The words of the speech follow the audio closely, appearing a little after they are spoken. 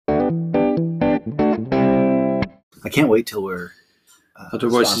I can't wait till we're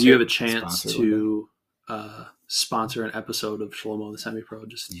Outdoor Voices, you have a chance to sponsor an episode of Shlomo the Semi-Pro.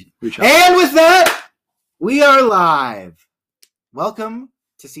 Just reach out. And with that, we are live. Welcome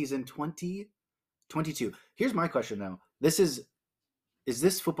to season 2022. Here's my question, though. Is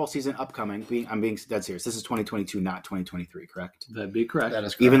this football season upcoming? I'm being dead serious. This is 2022, not 2023, correct? That'd be correct. That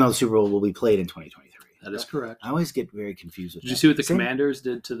is correct. Even though the Super Bowl will be played in 2023. That is correct. I always get very confused with that. Did you see what the Commanders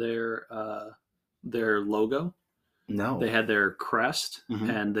did to their logo? No. They had their crest,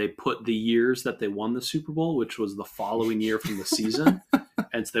 and they put the years that they won the Super Bowl, which was the following year from the season.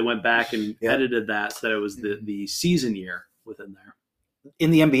 And so they went back and edited that so that it was the season year within there.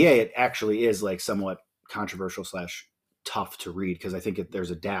 In the NBA, it actually is like somewhat controversial / tough to read because I think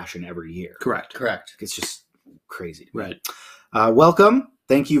there's a dash in every year. Correct. It's just crazy. Right. Welcome.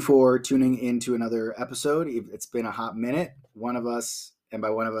 Thank you for tuning into another episode. It's been a hot minute. One of us, and by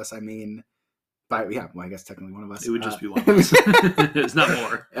one of us, I mean... I guess technically one of us. It would just be one of us. It's not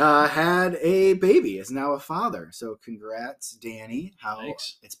more. Had a baby. Is now a father. So congrats, Danny.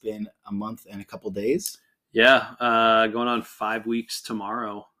 Thanks. It's been a month and a couple days. Yeah. Going on 5 weeks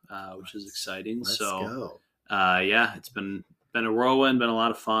tomorrow, which is exciting. Let's go. It's been a whirlwind, been a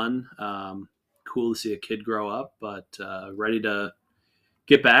lot of fun. Cool to see a kid grow up, but ready to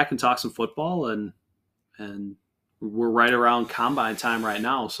get back and talk some football and we're right around combine time right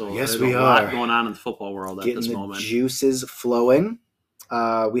now, so yes, there's a lot going on in the football world at this moment. Juices flowing.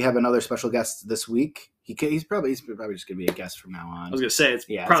 We have another special guest this week. He's probably just going to be a guest from now on. I was going to say it's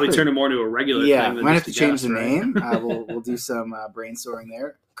probably turning more into a regular thing. Yeah, than might have to change guest, the right? name. We'll do some brainstorming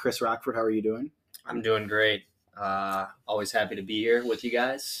there. Chris Rockford, how are you doing? I'm doing great. Always happy to be here with you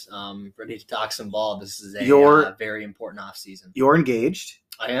guys. Ready to talk some ball. This is a very important off season. You're engaged.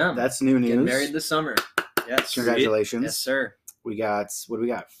 I am. That's new news. Getting married this summer. Yes. Congratulations. Yes, sir. What do we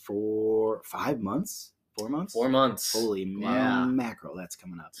got? 5 months? 4 months? 4 months. Holy mackerel. That's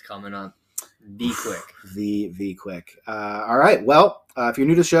coming up. It's coming up. V quick. V quick. All right. Well, if you're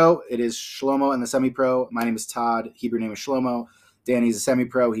new to the show, it is Shlomo and the Semi-Pro. My name is Todd. Hebrew name is Shlomo. Danny's a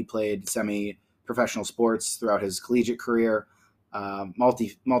Semi-Pro. He played semi-professional sports throughout his collegiate career.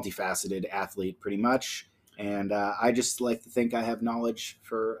 Multifaceted athlete, pretty much. And I just like to think I have knowledge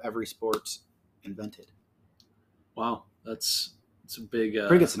for every sport invented. Wow, that's a big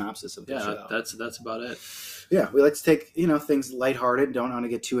pretty good synopsis of the show. That's about it. Yeah, we like to take things lighthearted. Don't want to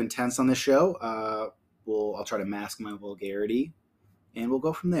get too intense on this show. I'll try to mask my vulgarity, and we'll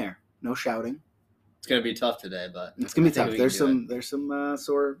go from there. No shouting. It's gonna be tough today, but it's gonna be tough. There's some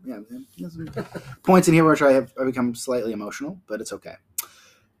sore some points in here where I become slightly emotional, but it's okay.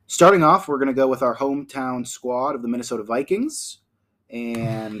 Starting off, we're gonna go with our hometown squad of the Minnesota Vikings,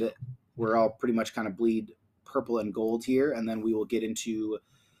 and we're all pretty much kind of bleed purple and gold here, and then we will get into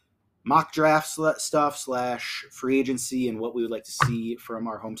mock draft stuff / free agency and what we would like to see from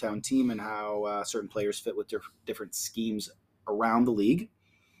our hometown team and how certain players fit with different schemes around the league.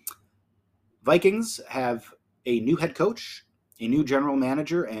 Vikings have a new head coach, a new general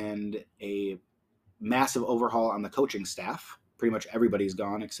manager, and a massive overhaul on the coaching staff. Pretty much everybody's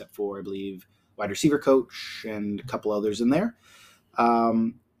gone except for, I believe, wide receiver coach and a couple others in there.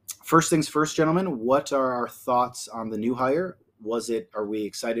 First things first, gentlemen, what are our thoughts on the new hire? Are we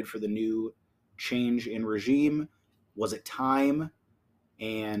excited for the new change in regime? Was it time?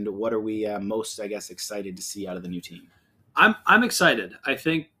 And what are we most, excited to see out of the new team? I'm excited. I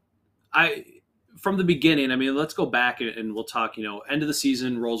think from the beginning, let's go back and we'll talk, end of the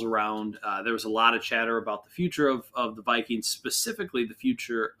season rolls around. There was a lot of chatter about the future of the Vikings, specifically the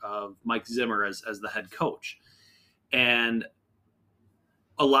future of Mike Zimmer as the head coach. And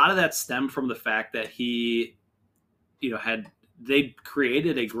a lot of that stemmed from the fact that he, they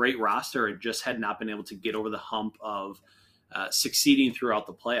created a great roster and just had not been able to get over the hump of succeeding throughout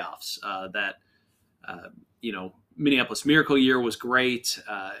the playoffs. Minneapolis Miracle year was great.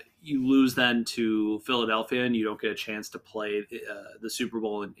 You lose then to Philadelphia and you don't get a chance to play the Super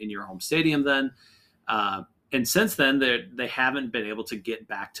Bowl in your home stadium then. And since then, they haven't been able to get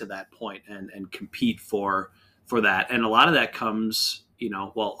back to that point and compete for that. And a lot of that comes,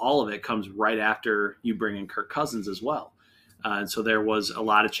 all of it comes right after you bring in Kirk Cousins as well. And so there was a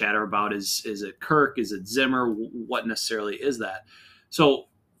lot of chatter about, is it Kirk? Is it Zimmer? What necessarily is that? So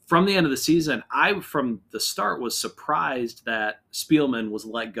from the end of the season, from the start, was surprised that Spielman was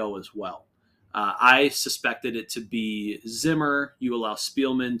let go as well. I suspected it to be Zimmer. You allow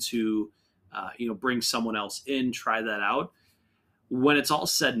Spielman to, bring someone else in, try that out. When it's all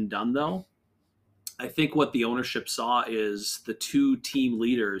said and done, though, I think what the ownership saw is the two team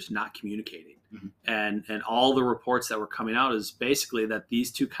leaders not communicating. And all the reports that were coming out is basically that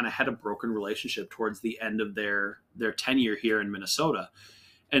these two kind of had a broken relationship towards the end of their tenure here in Minnesota.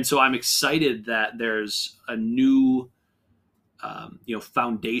 And so I'm excited that there's a new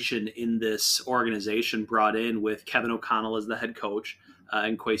foundation in this organization brought in with Kevin O'Connell as the head coach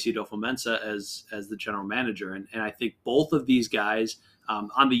and Kwesi Adofo-Mensah as the general manager. And I think both of these guys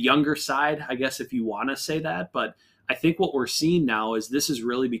on the younger side, I guess, if you want to say that, but I think what we're seeing now is this is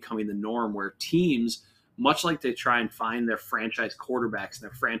really becoming the norm where teams, much like they try and find their franchise quarterbacks and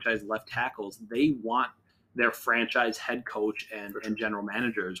their franchise left tackles, they want their franchise head coach and general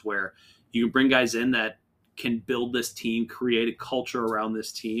managers where you can bring guys in that can build this team, create a culture around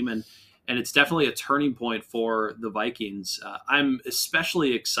this team. And it's definitely a turning point for the Vikings. I'm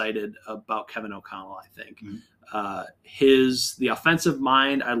especially excited about Kevin O'Connell, I think. The offensive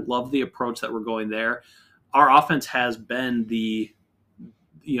mind, I love the approach that we're going there. Our offense has been the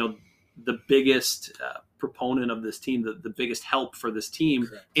biggest proponent of this team, the biggest help for this team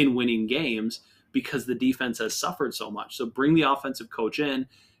in winning games because the defense has suffered so much. So bring the offensive coach in,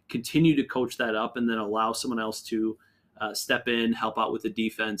 continue to coach that up, and then allow someone else to step in, help out with the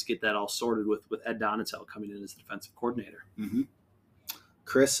defense, get that all sorted with Ed Donatel coming in as the defensive coordinator.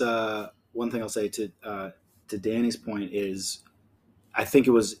 Chris, one thing I'll say to Danny's point is, I think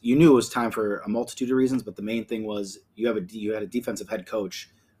you knew it was time for a multitude of reasons, but the main thing was you had a defensive head coach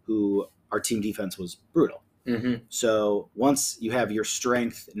who our team defense was brutal. So once you have your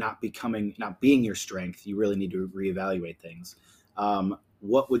strength not being your strength, you really need to reevaluate things.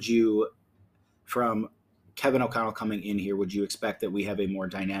 What would you, from Kevin O'Connell coming in here, would you expect that we have a more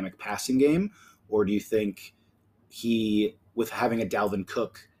dynamic passing game, or do you think with having a Dalvin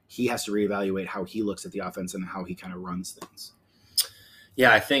Cook, he has to reevaluate how he looks at the offense and how he kind of runs things?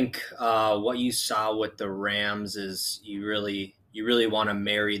 Yeah, I think what you saw with the Rams is you really want to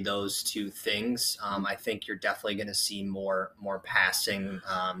marry those two things. I think you're definitely going to see more passing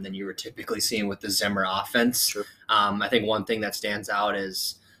than you were typically seeing with the Zimmer offense. Sure. I think one thing that stands out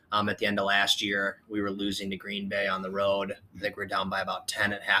is at the end of last year, we were losing to Green Bay on the road. I think we were down by about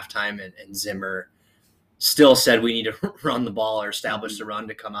 10 at halftime, and Zimmer still said we need to run the ball or establish the run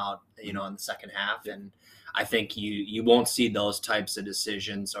to come out, in the second half. And I think you won't see those types of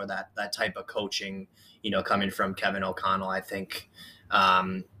decisions or that type of coaching, coming from Kevin O'Connell. I think,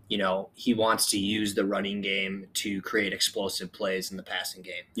 he wants to use the running game to create explosive plays in the passing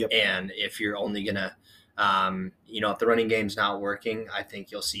game. Yep. And if you're only going to, if the running game's not working, I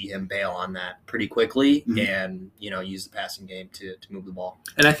think you'll see him bail on that pretty quickly and, use the passing game to move the ball.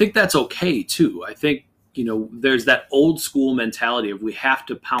 And I think that's okay too. I think, there's that old school mentality of we have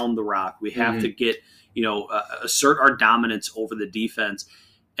to pound the rock. We have to get, assert our dominance over the defense.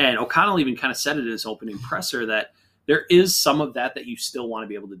 And O'Connell even kind of said it in his opening presser that there is some of that you still want to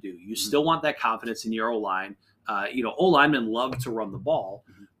be able to do. You still want that confidence in your O-line. O-linemen love to run the ball.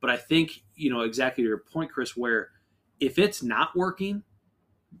 But I think, exactly to your point, Chris, where if it's not working,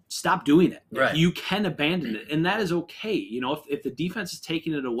 stop doing it. Right. You can abandon it, and that is okay. If the defense is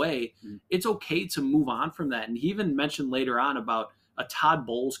taking it away, it's okay to move on from that. And he even mentioned later on about a Todd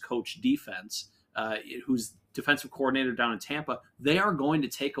Bowles coach defense, who's defensive coordinator down in Tampa. They are going to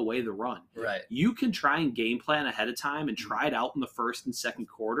take away the run. Right. You can try and game plan ahead of time and try it out in the first and second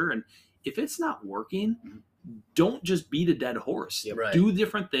quarter. And if it's not working, don't just beat a dead horse. Right. Do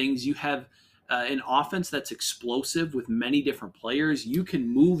different things. You have an offense that's explosive with many different players. You can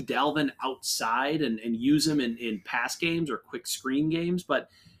move Dalvin outside and use him in pass games or quick screen games. But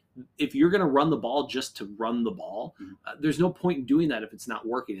if you're going to run the ball just to run the ball, there's no point in doing that if it's not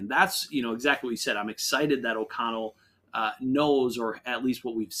working. And that's, exactly what you said. I'm excited that O'Connell knows, or at least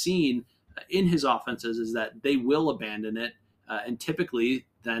what we've seen in his offenses, is that they will abandon it. And typically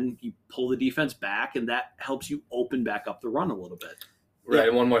then you pull the defense back, and that helps you open back up the run a little bit. Right.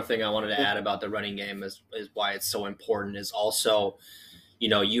 And one more thing I wanted to add about the running game is why it's so important is also,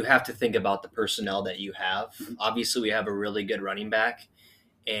 you have to think about the personnel that you have. Obviously, we have a really good running back.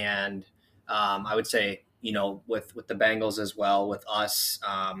 And I would say, with the Bengals as well, with us,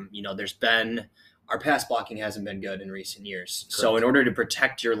 there's been our pass blocking hasn't been good in recent years. Correct. So in order to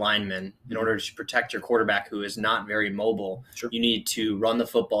protect your linemen, in order to protect your quarterback who is not very mobile, you need to run the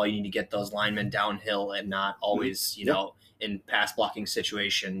football. You need to get those linemen downhill and not always, in pass blocking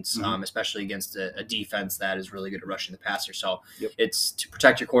situations, especially against a defense that is really good at rushing the passer. So it's to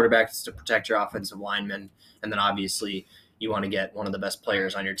protect your quarterback, it's to protect your offensive linemen. And then obviously you want to get one of the best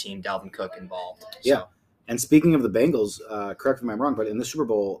players on your team, Dalvin Cook, involved. Yeah. And speaking of the Bengals, correct me if I'm wrong, but in the Super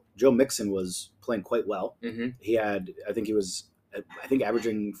Bowl, Joe Mixon was playing quite well. He had, I think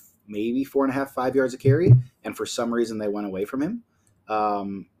averaging maybe 4.5, 5 yards a carry. And for some reason they went away from him.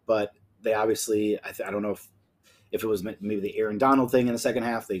 But they obviously, I don't know if it was maybe the Aaron Donald thing in the second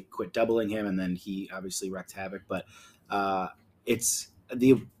half, they quit doubling him, and then he obviously wreaked havoc. But it's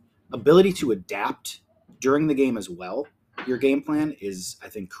the ability to adapt during the game as well. Your game plan is, I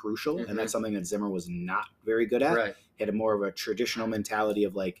think, crucial, and that's something that Zimmer was not very good at. Right. He had more of a traditional mentality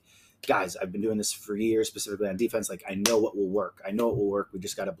of like, guys, I've been doing this for years, specifically on defense. Like, I know what will work. We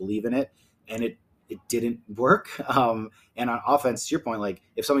just got to believe in it. And it didn't work. And on offense, to your point, like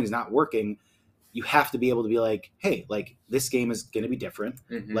if something's not working, you have to be able to be like, hey, like this game is going to be different.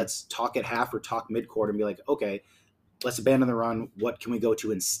 Let's talk at half or talk mid-quarter and be like, okay, let's abandon the run. What can we go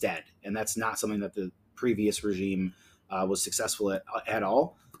to instead? And that's not something that the previous regime was successful at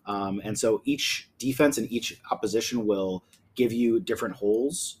all. And so each defense and each opposition will give you different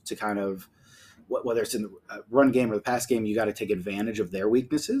holes to kind of, whether it's in the run game or the pass game, you got to take advantage of their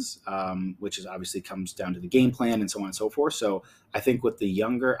weaknesses, which is obviously comes down to the game plan and so on and so forth. So I think with the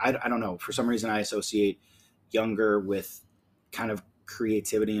younger, I don't know, for some reason I associate younger with kind of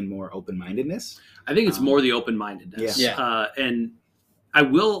creativity and more open-mindedness. I think it's more the open-mindedness. Yeah. And I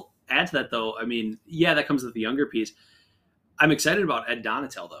will add to that, though. I mean, yeah, that comes with the younger piece. I'm excited about Ed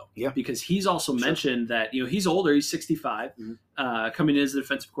Donatel, though, because he's also mentioned that, he's older, he's 65, coming in as the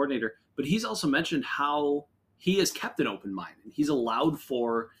defensive coordinator, but he's also mentioned how he has kept an open mind and he's allowed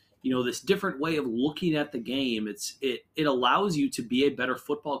for, this different way of looking at the game. It allows you to be a better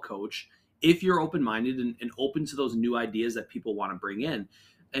football coach if you're open-minded and open to those new ideas that people want to bring in.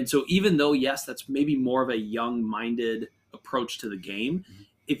 And so even though, yes, that's maybe more of a young-minded approach to the game,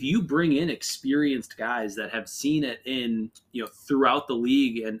 if you bring in experienced guys that have seen it in, throughout the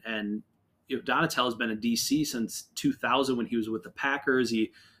league, and Donatel has been a DC since 2000 when he was with the Packers.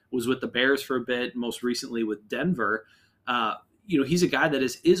 He was with the Bears for a bit, most recently with Denver. He's a guy that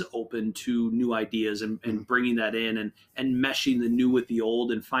is open to new ideas and bringing that in and meshing the new with the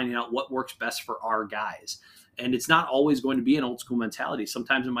old and finding out what works best for our guys. And it's not always going to be an old school mentality.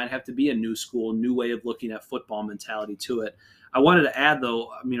 Sometimes it might have to be a new school, new way of looking at football mentality to it. I wanted to add,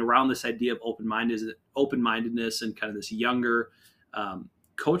 though, around this idea of open-mindedness and kind of this younger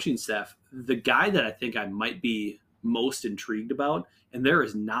coaching staff, the guy that I think I might be most intrigued about, and there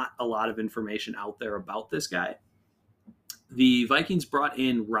is not a lot of information out there about this guy. The Vikings brought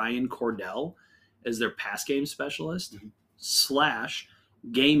in Ryan Cordell as their pass game specialist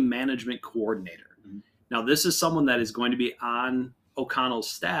 / game management coordinator. Now, this is someone that is going to be on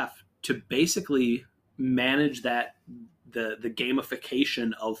O'Connell's staff to basically manage that the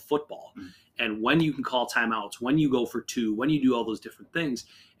gamification of football and when you can call timeouts, when you go for two, when you do all those different things.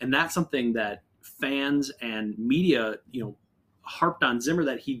 And that's something that fans and media, harped on Zimmer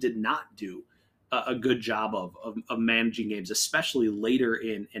that he did not do a good job of managing games, especially later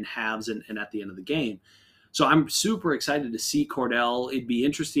in halves and at the end of the game. So I'm super excited to see Cordell. It'd be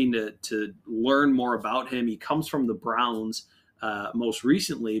interesting to learn more about him. He comes from the Browns most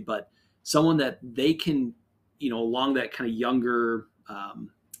recently, but someone that they can, along that kind of younger,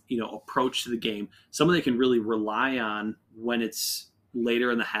 approach to the game, someone they can really rely on when it's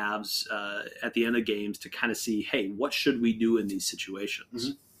later in the halves, at the end of games, to kind of see, hey, what should we do in these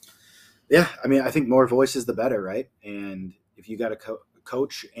situations? Yeah, I think more voices the better, right? And if you got a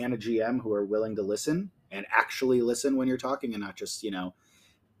coach and a GM who are willing to listen and actually listen when you're talking and not just,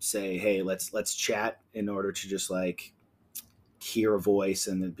 say, hey, let's chat in order to just like hear a voice,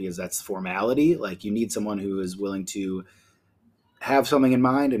 and because that's formality. Like, you need someone who is willing to have something in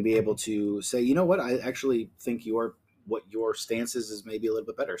mind and be able to say, you know what, I actually think what your stance is maybe a little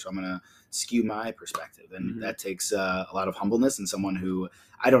bit better, so I'm going to skew my perspective. And that takes a lot of humbleness, and someone who,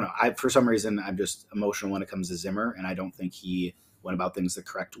 I don't know, for some reason I'm just emotional when it comes to Zimmer, and I don't think he went about things the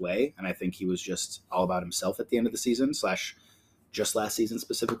correct way, and I think he was just all about himself at the end of the season / just last season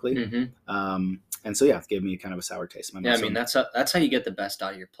specifically. And so, it gave me kind of a sour taste in my mouth. That's how you get the best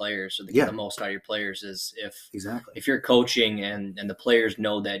out of your players, or get the most out of your players, is if you're coaching and the players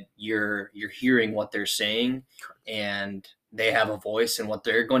know that you're hearing what they're saying. Correct. And they have a voice in what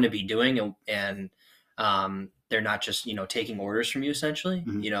they're going to be doing, and they're not just taking orders from you essentially.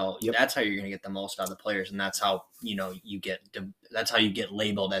 That's how you're going to get the most out of the players, and that's how you get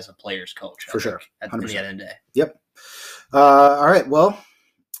labeled as a player's coach. For sure, at the end of the day. Yep. All right. Well,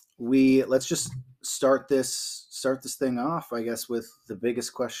 let's just start this thing off, I guess, with the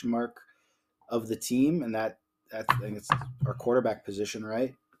biggest question mark of the team, and that I think it's our quarterback position,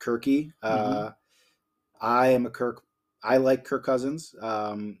 right? Kirky. I like Kirk Cousins.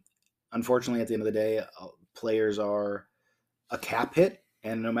 Unfortunately, at the end of the day, players are a cap hit,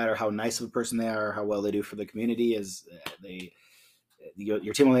 and no matter how nice of a person they are, how well they do for the community,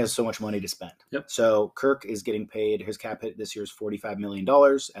 your team only has so much money to spend. Yep. So Kirk is getting paid. His cap hit this year is $45 million,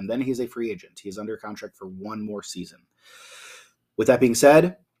 and then he's a free agent. He is under contract for one more season. With that being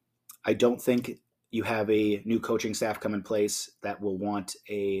said, I don't think you have a new coaching staff come in place that will want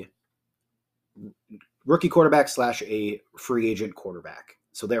a rookie quarterback / a free agent quarterback.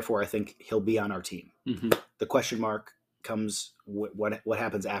 So therefore, I think he'll be on our team. Mm-hmm. The question mark comes what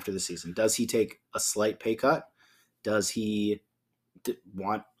happens after the season. Does he take a slight pay cut? Does he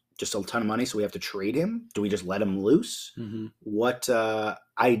want just a ton of money, so we have to trade him? Do we just let him loose? Mm-hmm. What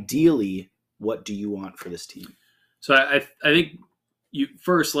ideally, what do you want for this team? So I think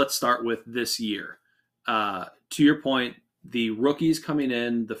let's start with this year. To your point, the rookies coming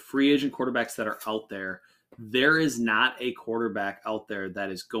in, the free agent quarterbacks that are out there, there is not a quarterback out there that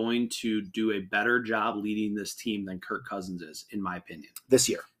is going to do a better job leading this team than Kirk Cousins is, in my opinion. This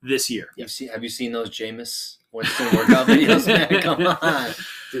year. Have you seen those Jameis Winston workout videos, man? Come on.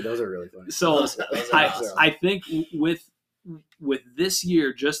 Dude, those are really funny. So those are awesome. I think with this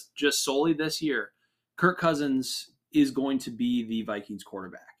year, just solely this year, Kirk Cousins is going to be the Vikings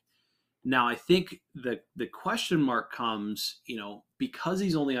quarterback. Now, I think the question mark comes, because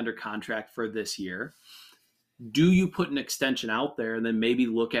he's only under contract for this year, do you put an extension out there and then maybe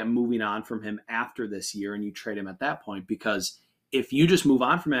look at moving on from him after this year and you trade him at that point? Because if you just move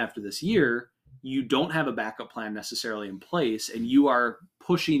on from him after this year, you don't have a backup plan necessarily in place, and you are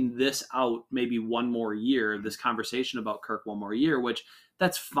pushing this out maybe one more year, this conversation about Kirk one more year, which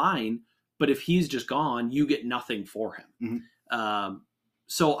that's fine. But if he's just gone, you get nothing for him. Mm-hmm.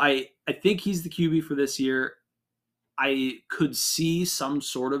 So I think he's the QB for this year. I could see some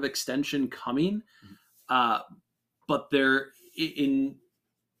sort of extension coming, but I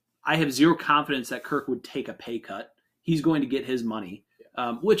have zero confidence that Kirk would take a pay cut. He's going to get his money,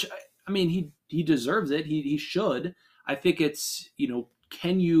 which I mean he deserves it. He should. I think it's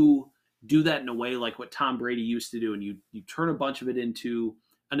can you do that in a way like what Tom Brady used to do, and you turn a bunch of it into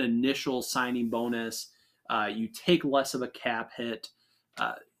an initial signing bonus. You take less of a cap hit.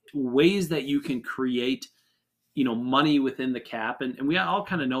 Ways that you can create, money within the cap. And we all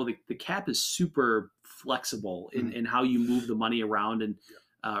kind of know the cap is super flexible in how you move the money around. And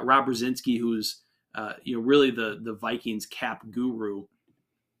Rob Brzezinski, who's, really the Vikings cap guru,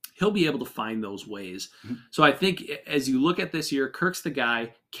 he'll be able to find those ways. Mm-hmm. So I think as you look at this year, Kirk's the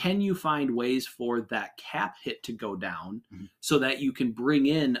guy. Can you find ways for that cap hit to go down so that you can bring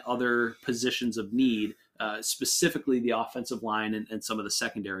in other positions of need, specifically the offensive line and some of the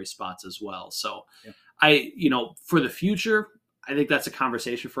secondary spots as well? So for the future, I think that's a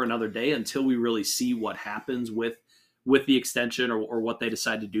conversation for another day until we really see what happens with the extension or what they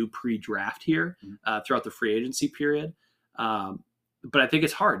decide to do pre-draft here throughout the free agency period. But I think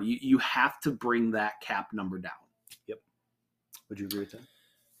it's hard. You have to bring that cap number down. Yep. Would you agree with that?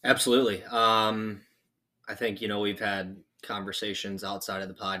 Absolutely. I think, we've had conversations outside of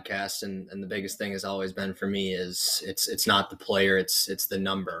the podcast, and the biggest thing has always been for me is it's not the player, it's the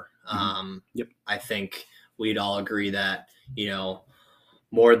number. Yep. I think we'd all agree that,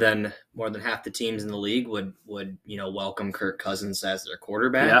 more than half the teams in the league would welcome Kirk Cousins as their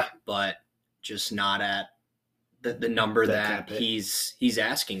quarterback, but just not at the number that he's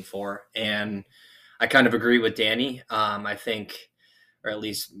asking for. And I kind of agree with Danny. I think, or at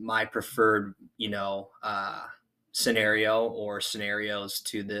least my preferred, scenario or scenarios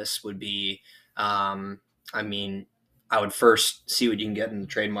to this would be, I would first see what you can get in the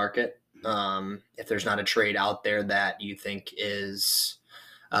trade market. If there's not a trade out there that you think is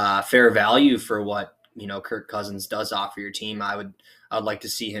fair value for what, Kirk Cousins does offer your team, I'd like to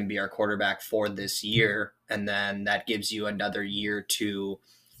see him be our quarterback for this year. And then that gives you another year to,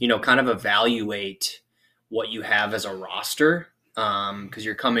 kind of evaluate what you have as a roster. Because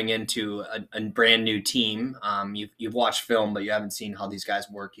you're coming into a brand new team. You've watched film, but you haven't seen how these guys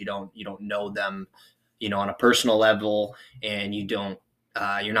work. You don't know them, on a personal level, and you're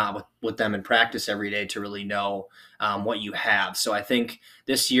not with them in practice every day to really know what you have. So I think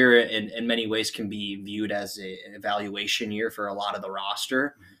this year in many ways can be viewed as an evaluation year for a lot of the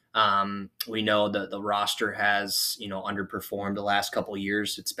roster. We know that the roster has, underperformed the last couple of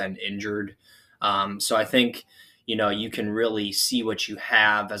years. It's been injured. So I think, you can really see what you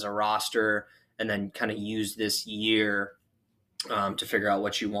have as a roster and then kind of use this year to figure out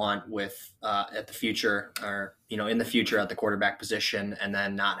what you want with at the future or, in the future at the quarterback position, and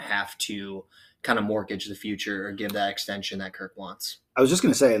then not have to kind of mortgage the future or give that extension that Kirk wants. I was just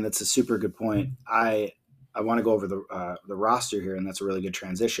going to say, and that's a super good point. I want to go over the roster here, and that's a really good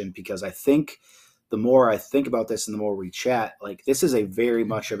transition because I think the more I think about this and the more we chat, like this is a very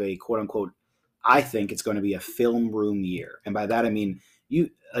much of a quote unquote I think it's going to be a film room year. And by that, I mean, you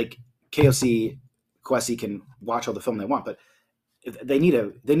like KOC, Kwesi can watch all the film they want, but they need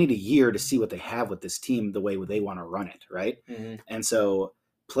a year to see what they have with this team, the way they want to run it. Right. Mm-hmm. And so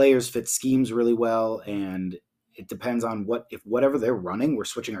players fit schemes really well. And it depends on whatever they're running, we're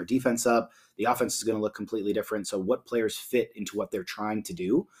switching our defense up. The offense is going to look completely different. So what players fit into what they're trying to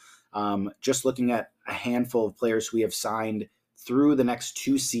do. Just looking at a handful of players we have signed through the next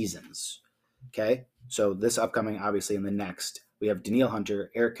 2 seasons. Okay. So this upcoming, obviously, in the next, we have Danielle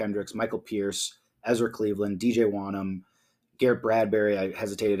Hunter, Eric Kendricks, Michael Pierce, Ezra Cleveland, DJ Wanham, Garrett Bradbury. I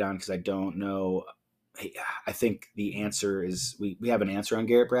hesitated on because I don't know. I think the answer is we have an answer on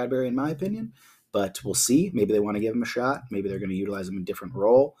Garrett Bradbury, in my opinion, but we'll see. Maybe they want to give him a shot. Maybe they're going to utilize him in a different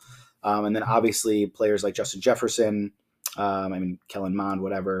role. And then obviously players like Justin Jefferson, Kellen Mond,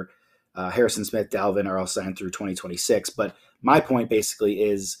 whatever, Harrison Smith, Dalvin are all signed through 2026. But my point basically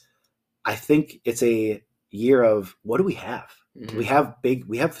is I think it's a year of what do we have? Mm-hmm.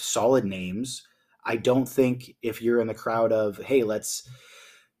 We have solid names. I don't think if you're in the crowd of, hey, let's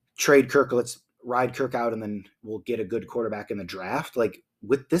trade Kirk, let's ride Kirk out, and then we'll get a good quarterback in the draft. Like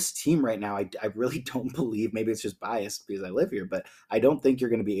with this team right now, I really don't believe, maybe it's just biased because I live here, but I don't think you're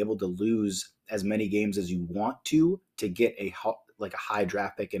going to be able to lose as many games as you want to get a high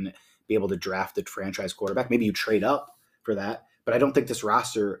draft pick and be able to draft a franchise quarterback. Maybe you trade up for that, but I don't think this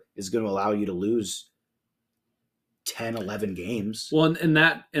roster is going to allow you to lose 10, 11 games. Well, and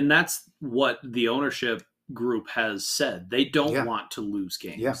that's what the ownership group has said. They don't want to lose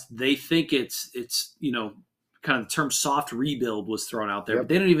games. Yeah. They think it's kind of the term soft rebuild was thrown out there, but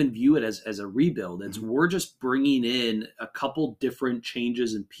they don't even view it as a rebuild. It's we're just bringing in a couple different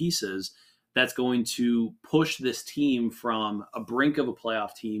changes and pieces that's going to push this team from a brink of a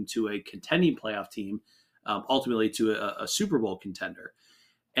playoff team to a contending playoff team, ultimately to a Super Bowl contender.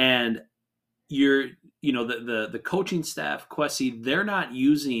 And the coaching staff, Kwesi, they're not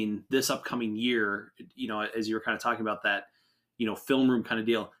using this upcoming year, as you were kind of talking about that, film room kind of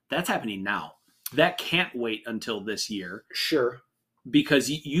deal. That's happening now. That can't wait until this year. Sure. Because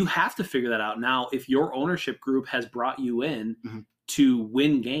you have to figure that out now. If your ownership group has brought you in to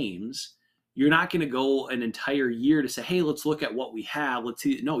win games, you're not going to go an entire year to say, hey, let's look at what we have. Let's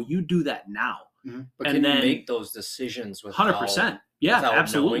see. No, you do that now. Mm-hmm. But can you make those decisions without 100%? Yeah,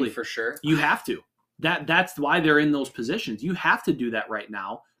 absolutely. Knowing for sure. You have to. That's why they're in those positions. You have to do that right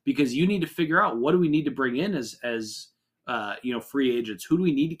now because you need to figure out what do we need to bring in as free agents. Who do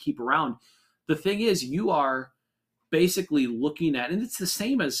we need to keep around? The thing is, you are basically looking at, and it's the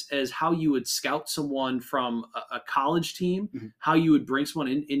same as how you would scout someone from a college team, how you would bring someone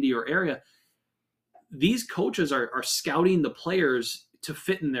into your area. These coaches are scouting the players to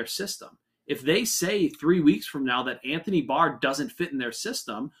fit in their system. If they say 3 weeks from now that Anthony Barr doesn't fit in their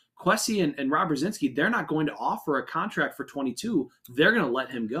system, Kwesi and Rob Brzezinski, they're not going to offer a contract for 22. They're going to let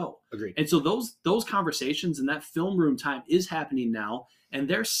him go. Agreed. And so those conversations and that film room time is happening now, and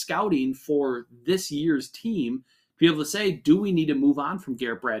they're scouting for this year's team to be able to say, do we need to move on from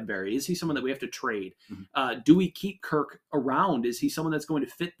Garrett Bradbury? Is he someone that we have to trade? Do we keep Kirk around? Is he someone that's going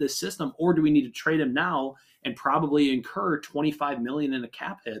to fit this system, or do we need to trade him now and probably incur $25 million in a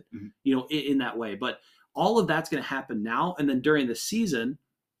cap hit, in that way? But all of that's going to happen now, and then during the season,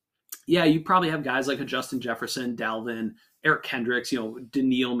 yeah, you probably have guys like a Justin Jefferson, Dalvin, Eric Kendricks,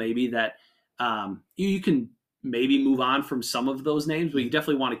 Danielle maybe that you can maybe move on from some of those names, but you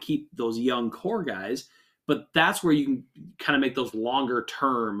definitely want to keep those young core guys. But that's where you can kind of make those longer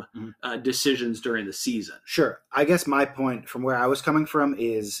term decisions during the season. Sure. I guess my point from where I was coming from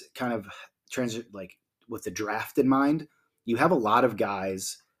is kind of with the draft in mind. You have a lot of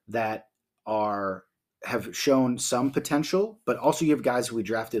guys that have shown some potential, but also you have guys who we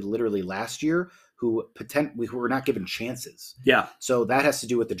drafted literally last year who were not given chances. Yeah. So that has to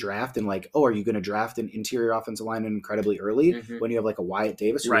do with the draft and are you going to draft an interior offensive lineman incredibly early when you have a Wyatt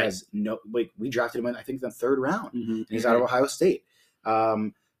Davis who has we drafted him in, I think, the 3rd round and he's out of Ohio State.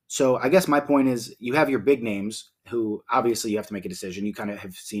 So I guess my point is you have your big names who obviously you have to make a decision. You kind of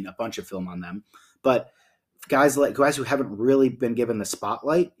have seen a bunch of film on them, but guys who haven't really been given the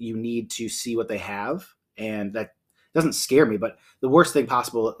spotlight, you need to see what they have. And that doesn't scare me, but the worst thing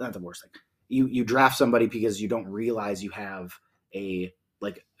possible, not the worst thing, you draft somebody because you don't realize you have a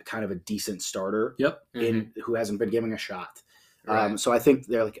kind of a decent starter who hasn't been given a shot. Right. So I think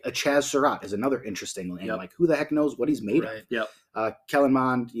they're a Chaz Surratt is another interesting name. Who the heck knows what he's made of? Yep. Kellen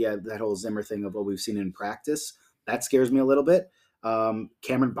Mond, that whole Zimmer thing of what we've seen in practice, that scares me a little bit.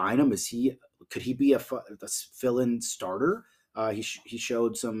 Cameron Bynum, could he be a fill-in starter? He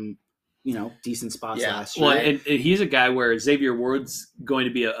showed some decent spots Yeah. last year. Well, and he's a guy where Xavier Ward's going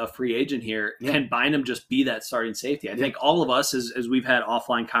to be a free agent here. Yeah. Can Bynum just be that starting safety? I think all of us, as we've had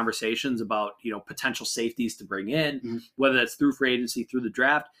offline conversations about potential safeties to bring in, whether that's through free agency, through the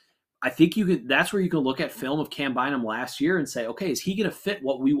draft, I think that's where you can look at film of Cam Bynum last year and say, okay, is he going to fit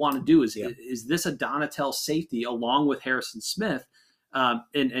what we want to do? Is this a Donatel safety along with Harrison Smith?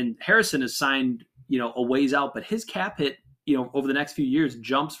 And Harrison is signed, a ways out, but his cap hit, over the next few years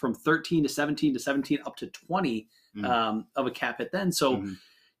jumps from 13 to 17 to 17 up to 20 of a cap hit then. So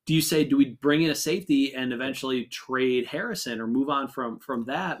do we bring in a safety and eventually trade Harrison or move on from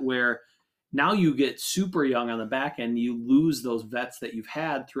that, where now you get super young on the back end, you lose those vets that you've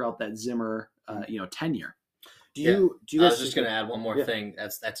had throughout that Zimmer, tenure. Do you I guys was just going to add one more thing.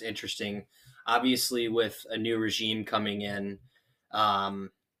 That's interesting. Obviously, with a new regime coming in,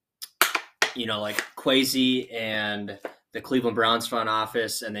 like Kwesi and the Cleveland Browns front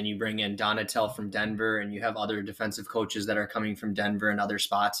office, and then you bring in Donatel from Denver, and you have other defensive coaches that are coming from Denver and other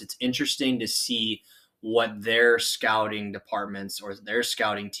spots. It's interesting to see what their scouting departments or their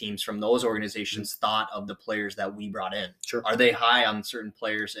scouting teams from those organizations thought of the players that we brought in. Sure. Are they high on certain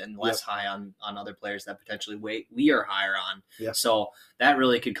players and less high on other players that potentially we are higher on? Yeah. So that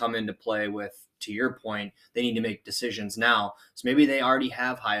really could come into play with, to your point, they need to make decisions now. So maybe they already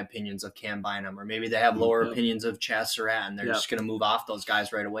have high opinions of Cam Bynum, or maybe they have lower opinions of Chaz Surratt, and they're just going to move off those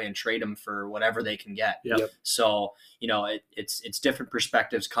guys right away and trade them for whatever they can get. Yep. So, it's different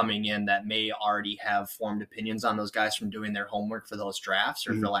perspectives coming in that may already have formed opinions on those guys from doing their homework for those drafts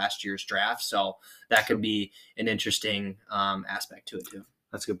or for last year's draft. So that could be an interesting aspect to it too.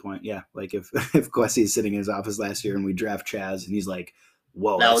 That's a good point. Yeah. Like if Kwesi is sitting in his office last year and we draft Chaz and he's like,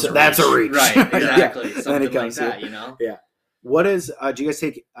 whoa, that's a reach. Right, exactly. Yeah. Something it comes like that, Yeah. What is, do you guys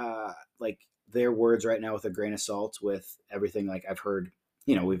take like their words right now with a grain of salt with everything? Like I've heard,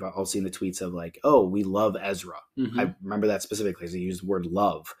 we've all seen the tweets of like, oh, we love Ezra. I remember that specifically because he used the word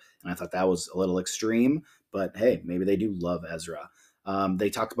love. And I thought that was a little extreme, but hey, maybe they do love Ezra. They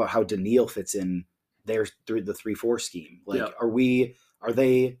talked about how Daniil fits in the 3-4 scheme. Like, are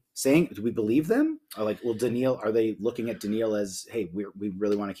they saying, do we believe them? Or like, well, Daniil, are they looking at Daniil as, hey, we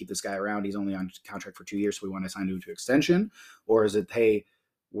really want to keep this guy around. He's only on contract for 2 years, so we want to sign him to extension? Or is it, hey,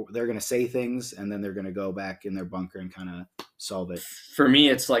 they're going to say things and then they're going to go back in their bunker and kind of solve it? For me,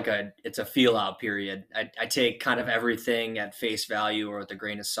 it's a feel out period. I take kind of everything at face value or with a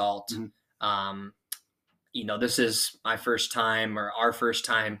grain of salt. This is my first time or our first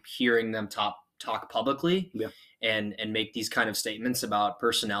time hearing them talk publicly and make these kind of statements about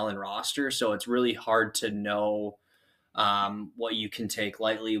personnel and roster. So it's really hard to know what you can take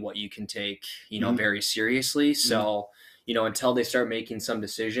lightly, what you can take, very seriously. So, until they start making some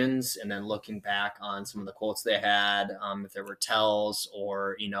decisions and then looking back on some of the quotes they had, if there were tells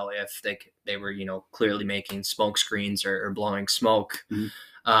or, if they were, clearly making smoke screens or blowing smoke,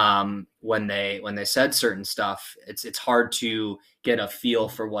 when they said certain stuff, it's hard to get a feel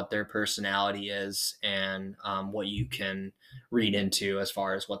for what their personality is and what you can read into as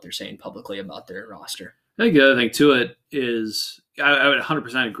far as what they're saying publicly about their roster. I think the other thing to it is I would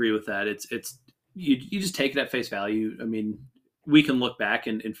 100% agree with that. It's you just take it at face value. I mean, we can look back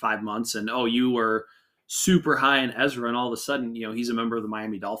in 5 months and, oh, you were super high in Ezra and all of a sudden, he's a member of the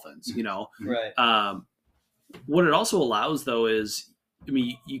Miami Dolphins, Right. What it also allows though is, I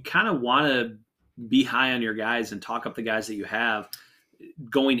mean, you kind of want to be high on your guys and talk up the guys that you have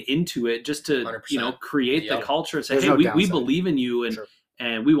going into it just to, 100%. create the culture and say, There's hey, no we downside. believe in you and, Sure.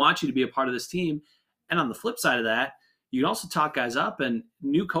 and we want you to be a part of this team. And on the flip side of that, you can also talk guys up and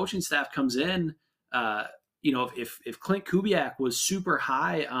new coaching staff comes in. If Clint Kubiak was super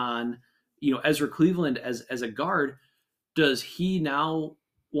high on, Ezra Cleveland as a guard, does he now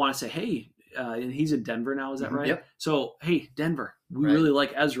want to say, hey, and he's in Denver now, is that right? Yep. So, hey, Denver, we really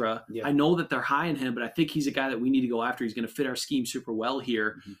like Ezra. Yeah. I know that they're high in him, but I think he's a guy that we need to go after. He's going to fit our scheme super well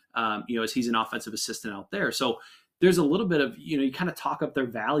here, as he's an offensive assistant out there. So there's a little bit of, you kind of talk up their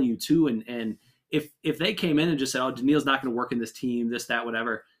value too. And if they came in and just said, oh, Daniil's not going to work in this team, this, that,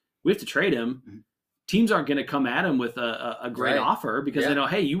 whatever, we have to trade him. Teams aren't going to come at him with a great offer because they know,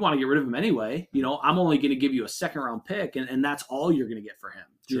 hey, you want to get rid of him anyway. I'm only going to give you a 2nd round pick, and that's all you're going to get for him.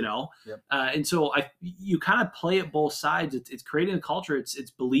 Yep. And so you kind of play it both sides. It's creating a culture.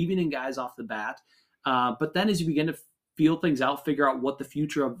 It's believing in guys off the bat. But then as you begin to feel things out, figure out what the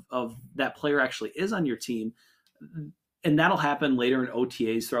future of that player actually is on your team, and that'll happen later in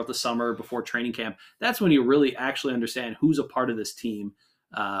OTAs throughout the summer before training camp. That's when you really actually understand who's a part of this team.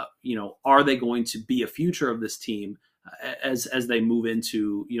 Are they going to be a future of this team as they move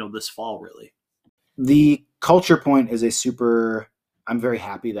into, this fall, really? The culture point is a super, I'm very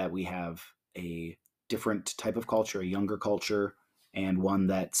happy that we have a different type of culture, a younger culture, and one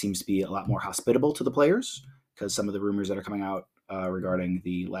that seems to be a lot more hospitable to the players, because some of the rumors that are coming out regarding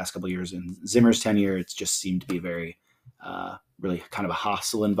the last couple of years in Zimmer's tenure, it's just seemed to be very, really kind of a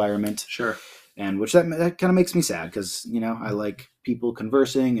hostile environment. Sure. And which that kind of makes me sad, because, you know, I like people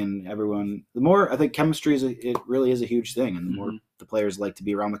conversing and everyone. The more I think chemistry it really is a huge thing, and the more the players like to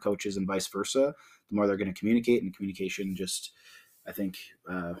be around the coaches and vice versa, the more they're going to communicate, and communication just, I think,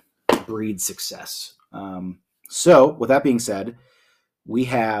 breeds success. So with that being said, we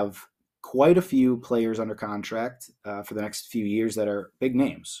have quite a few players under contract for the next few years that are big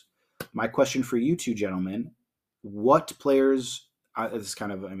names. My question for you two gentlemen: what players? This is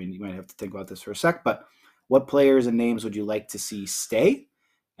kind of, I mean, you might have to think about this for a sec, but what players and names would you like to see stay?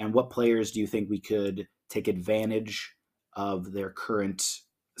 And what players do you think we could take advantage of their current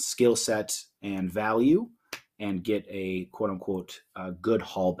skill set and value and get a quote unquote good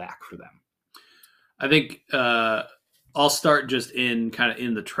haul back for them? I think I'll start just in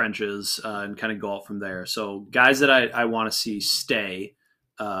the trenches and kind of go out from there. So guys that I want to see stay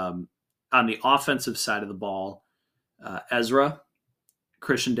on the offensive side of the ball, Ezra,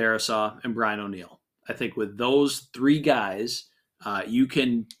 Christian Darrisaw, and Brian O'Neill. I think with those three guys, you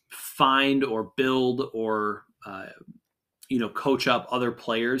can find or build or coach up other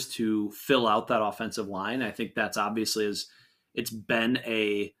players to fill out that offensive line. I think that's obviously it's been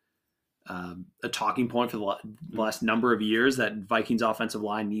a talking point for the last number of years that Vikings offensive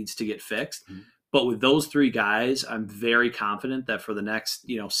line needs to get fixed. Mm-hmm. But with those three guys, I'm very confident that for the next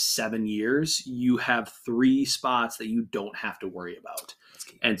 7 years, you have three spots that you don't have to worry about.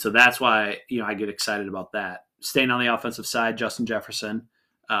 And so that's why, I get excited about that. Staying on the offensive side, Justin Jefferson,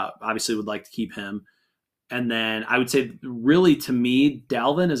 obviously would like to keep him. And then I would say, really, to me,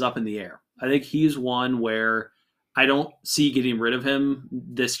 Dalvin is up in the air. I think he's one where I don't see getting rid of him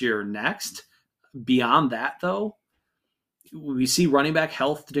this year or next. Beyond that, though, we see running back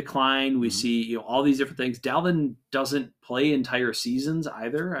health decline. We see all these different things. Dalvin doesn't play entire seasons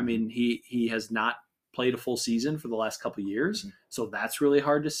either. I mean, he has not played a full season for the last couple of years. So that's really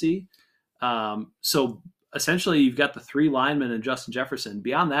hard to see. So essentially you've got the three linemen and Justin Jefferson.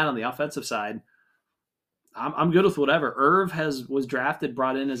 Beyond that, on the offensive side, I'm good with whatever. Irv was drafted,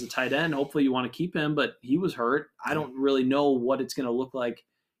 brought in as a tight end. Hopefully you want to keep him, but he was hurt. I don't really know what it's going to look like.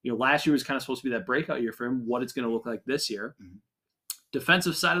 Last year was kind of supposed to be that breakout year for him, what it's going to look like this year. Mm-hmm.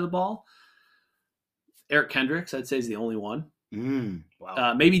 Defensive side of the ball, Eric Kendricks, I'd say, is the only one.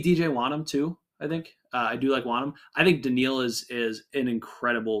 Wow. Maybe DJ Wanham too, I think. I do like Wanham. I think Daniil is an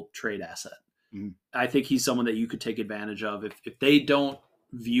incredible trade asset. Mm-hmm. I think he's someone that you could take advantage of. If they don't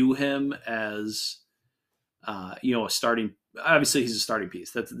view him as, a starting, obviously he's a starting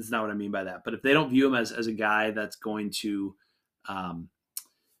piece. That's not what I mean by that. But if they don't view him as a guy that's going to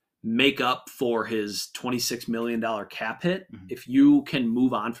make up for his $26 million cap hit, if you can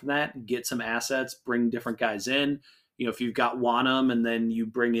move on from that, get some assets, bring different guys in, if you've got Wanham and then you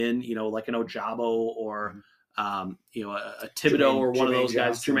bring in, like an Ojabo or, a Thibodeau or one of those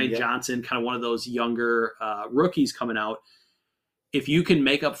guys, Jermaine Johnson, kind of one of those younger rookies coming out. If you can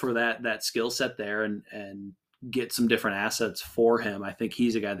make up for that skill set there and get some different assets for him, I think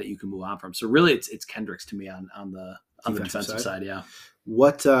he's a guy that you can move on from. So really it's Kendricks to me on the defensive side. Yeah.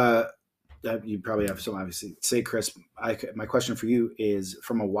 What you probably have some obviously say, Chris. My question for you is,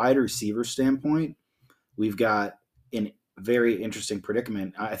 from a wide receiver standpoint, we've got a very interesting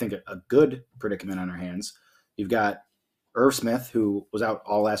predicament. I think a good predicament on our hands. You've got Irv Smith, who was out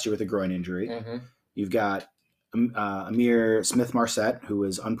all last year with a groin injury. Mm-hmm. You've got Amir Smith-Marset, who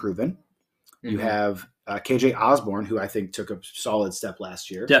is unproven. Mm-hmm. You have KJ Osborne, who I think took a solid step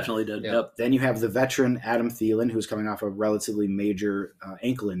last year. Definitely did. Yep. Then you have the veteran Adam Thielen, who's coming off a relatively major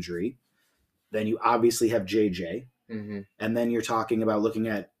ankle injury. Then you obviously have JJ. Mm-hmm. And then you're talking about looking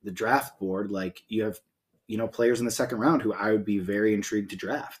at the draft board, like you have, players in the second round who I would be very intrigued to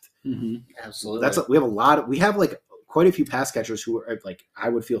draft. Mm-hmm. Absolutely. We have quite a few pass catchers who are I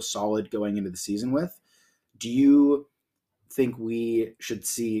would feel solid going into the season with. Do you think we should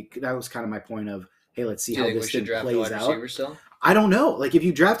see? That was kind of my point of, hey, let's see how this thing plays out. Still? I don't know. If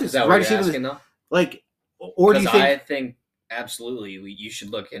you drafted wide receiver, or do you think? I think absolutely you should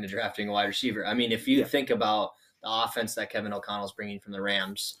look into drafting a wide receiver. I mean, if you think about the offense that Kevin O'Connell's bringing from the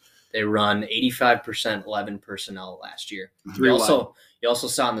Rams, they run 85% 11 personnel last year. You also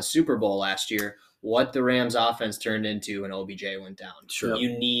saw in the Super Bowl last year what the Rams offense turned into when OBJ went down. Sure.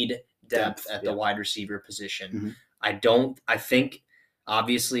 You need depth at the wide receiver position. Mm-hmm. I think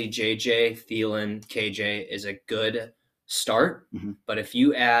obviously JJ, Thielen, KJ is a good start, but if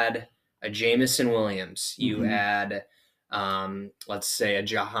you add a Jamison Williams, you add let's say a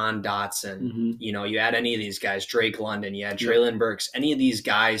Jahan Dotson. Mm-hmm. You know, you add any of these guys, Drake London, you add Traylon Burks, any of these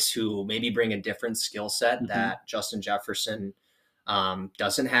guys who maybe bring a different skill set Mm-hmm. that Justin Jefferson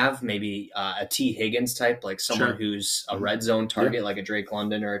doesn't have. Maybe a T. Higgins type, like someone who's a red zone target, like a Drake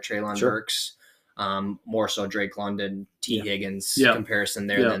London or a Traylon Burks. More so Drake London, T. Higgins comparison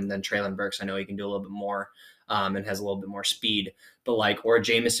there than Traylon Burks. I know he can do a little bit more and has a little bit more speed, but or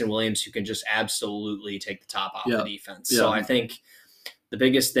Jamison Williams, who can just absolutely take the top off the defense. So I think the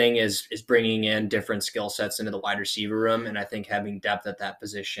biggest thing is bringing in different skill sets into the wide receiver room. And I think having depth at that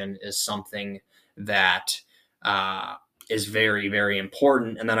position is something that is very, very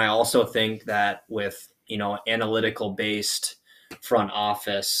important. And then I also think that with, analytical based front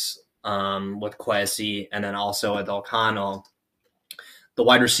office with Kwesi and then also with O'Connell, the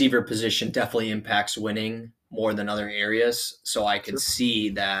wide receiver position definitely impacts winning more than other areas. So I could see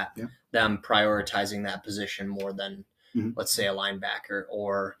that them prioritizing that position more than, let's say, a linebacker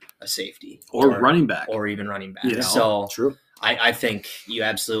or a safety. Or running back. Or even running back. So I think you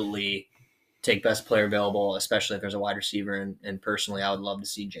absolutely take best player available, especially if there's a wide receiver. And personally, I would love to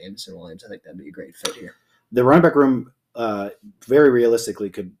see Jamison Williams. I think that'd be a great fit here. The running back room very realistically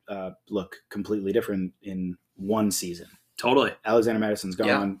could look completely different in one season. Totally. Alexander Madison's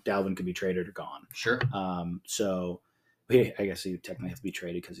gone. Dalvin could be traded or gone. Sure. So I guess he technically has to be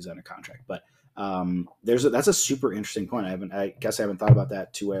traded because he's under contract. But that's a super interesting point. I guess I haven't thought about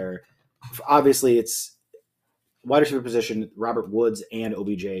that, to where obviously it's wide receiver position. Robert Woods and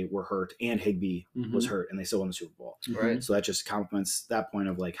OBJ were hurt, and Higbee was hurt, and they still won the Super Bowl. Right. So that just complements that point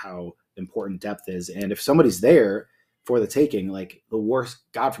of how important depth is. And if somebody's there for the taking, the worst,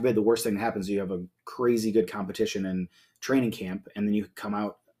 God forbid, the worst thing that happens, you have a crazy good competition and training camp, and then you come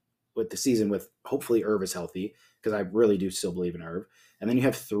out with the season with hopefully Irv is healthy, because I really do still believe in Irv, and then you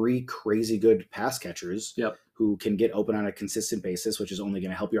have 3 crazy good pass catchers who can get open on a consistent basis, which is only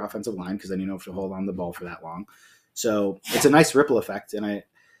going to help your offensive line, because then you don't have to hold on the ball for that long. So it's a nice ripple effect, and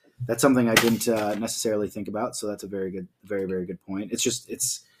that's something I didn't necessarily think about. So that's a very good, very, very good point.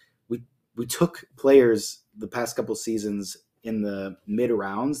 We took players the past couple seasons in the mid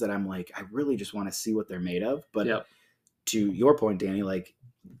rounds that I'm I really just want to see what they're made of. But to your point, Danny,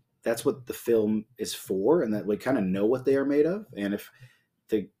 that's what the film is for, and that we kind of know what they are made of. And if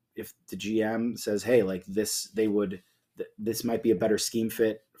the GM says, hey, this might be a better scheme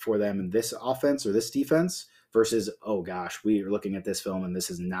fit for them in this offense or this defense, versus, oh gosh, we are looking at this film and this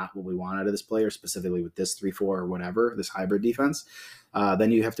is not what we want out of this player, specifically with this 3-4 or whatever, this hybrid defense, then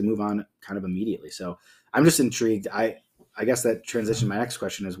you have to move on kind of immediately. So I'm just intrigued. I guess that transition. My next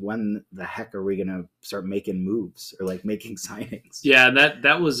question is, when the heck are we going to start making moves or making signings? Yeah,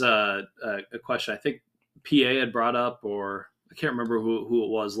 that was a question I think PA had brought up, or I can't remember who it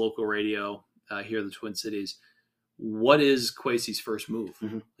was, local radio here in the Twin Cities. What is Kwesi's first move?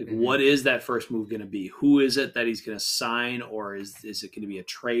 What is that first move going to be? Who is it that he's going to sign, or is it going to be a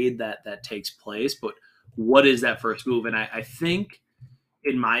trade that takes place? But what is that first move? And I think,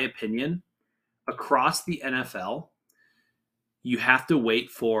 in my opinion, across the NFL, you have to wait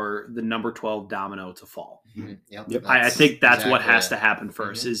for the number 12 domino to fall. Yep. I think that's exactly what has to happen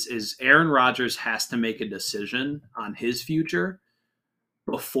first. Is Aaron Rodgers has to make a decision on his future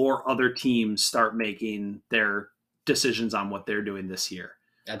before other teams start making their decisions on what they're doing this year.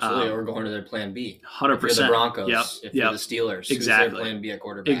 Absolutely. Or going to their plan B. 100%. If you're the Broncos, if you're the Steelers, exactly. Who's their plan B at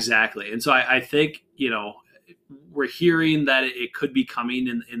quarterback? Exactly. And so I think, we're hearing that it could be coming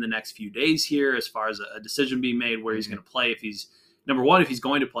in the next few days here, as far as a decision being made where he's going to play, if he's number 1, if he's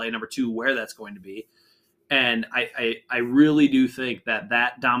going to play, number 2, where that's going to be. And I really do think that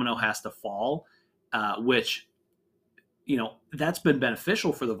domino has to fall, which, that's been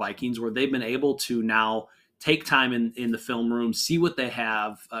beneficial for the Vikings, where they've been able to now take time in the film room, see what they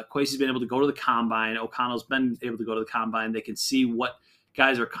have. Kwesi's been able to go to the combine. O'Connell's been able to go to the combine. They can see what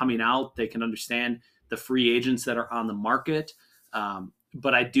guys are coming out. They can understand the free agents that are on the market.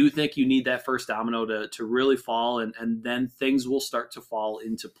 But I do think you need that first domino to really fall, and then things will start to fall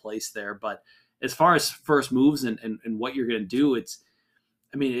into place there. But as far as first moves and what you're going to do, it's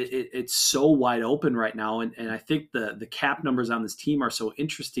so wide open right now. And I think the cap numbers on this team are so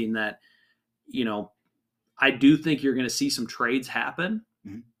interesting that, I do think you're going to see some trades happen,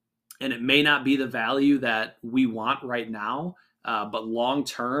 and it may not be the value that we want right now, but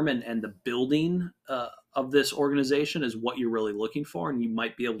long-term and the building of this organization is what you're really looking for. And you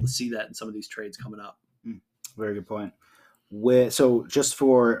might be able to see that in some of these trades coming up. Very good point. So just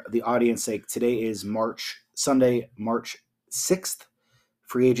for the audience sake, today is Sunday, March 6th.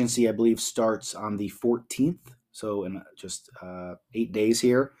 Free agency, I believe, starts on the 14th. So in just 8 days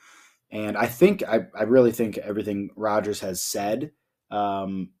here. And I really think everything Rodgers has said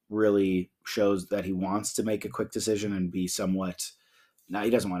really shows that he wants to make a quick decision and be somewhat. Now, he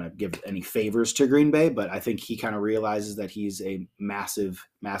doesn't want to give any favors to Green Bay, but I think he kind of realizes that he's a massive,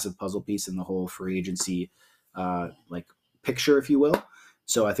 massive puzzle piece in the whole free agency like picture, if you will.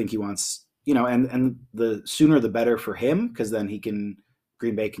 So I think he wants, and the sooner the better for him, because then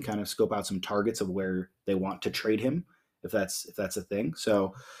Green Bay can kind of scope out some targets of where they want to trade him, if that's a thing.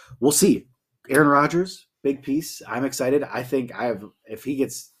 So we'll see. Aaron Rodgers, big piece. I'm excited. I think if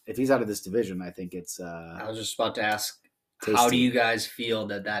he's out of this division, I think it's. I was just about to ask. Tasty. How do you guys feel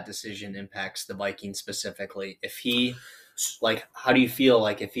that decision impacts the Vikings specifically? How do you feel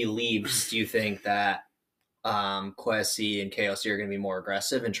like if he leaves, do you think that Kwesi and KOC are going to be more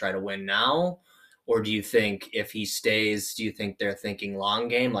aggressive and try to win now? Or do you think if he stays, do you think they're thinking long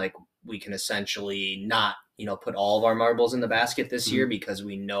game? Like we can essentially not, put all of our marbles in the basket this year because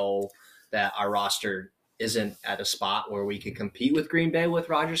we know that our roster isn't at a spot where we could compete with Green Bay with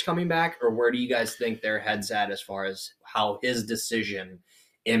Rodgers coming back? Or where do you guys think their head's at as far as how his decision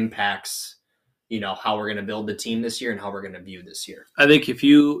impacts, how we're going to build the team this year and how we're going to view this year? I think if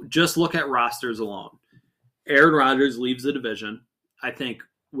you just look at rosters alone, Aaron Rodgers leaves the division. I think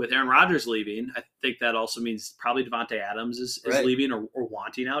with Aaron Rodgers leaving, I think that also means probably Devontae Adams is Right. leaving or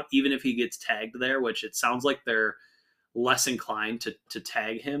wanting out, even if he gets tagged there, which it sounds like they're less inclined to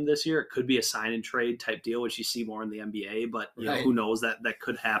tag him this year. It could be a sign and trade type deal, which you see more in the NBA, but Right. who knows, that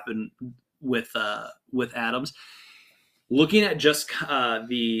could happen with Adams. Looking at just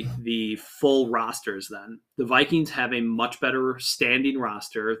the full rosters, then the Vikings have a much better standing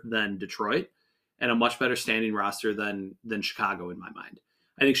roster than Detroit and a much better standing roster than Chicago in my mind.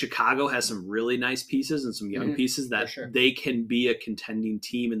 I think Chicago has some really nice pieces and some young pieces that sure. they can be a contending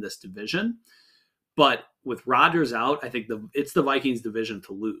team in this division. But with Rodgers out, I think it's the Vikings division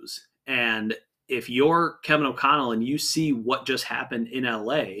to lose. And if you're Kevin O'Connell and you see what just happened in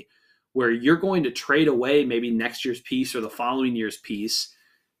LA, where you're going to trade away maybe next year's piece or the following year's piece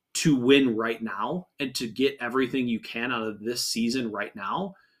to win right now and to get everything you can out of this season right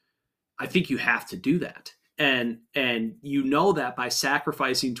now, I think you have to do that. And that by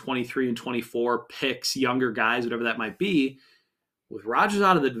sacrificing 23 and 24 picks, younger guys, whatever that might be, with Rodgers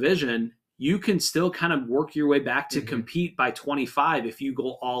out of the division, you can still kind of work your way back to compete by 25 if you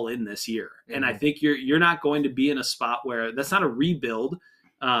go all in this year. And I think you're not going to be in a spot where that's not a rebuild.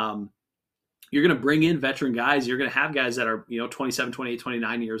 You're going to bring in veteran guys. You're going to have guys that are 27, 28,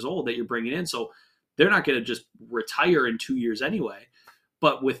 29 years old that you're bringing in. So they're not going to just retire in 2 years anyway.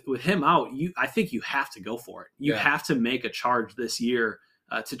 But with him out, I think you have to go for it. You have to make a charge this year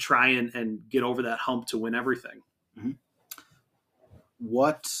to try and get over that hump to win everything. Mm-hmm.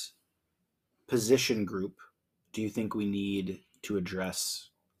 What position group do you think we need to address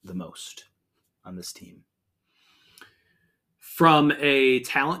the most on this team? From a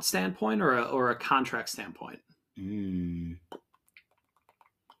talent standpoint or a contract standpoint?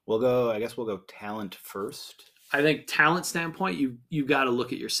 We'll go talent first. I think talent standpoint, you've got to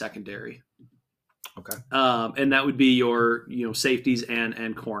look at your secondary. Okay. And that would be your safeties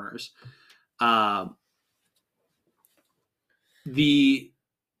and corners. The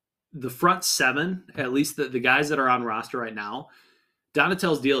front seven, at least the guys that are on roster right now,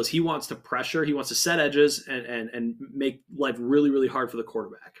 Donatel's deal is he wants to pressure, he wants to set edges and make life really, really hard for the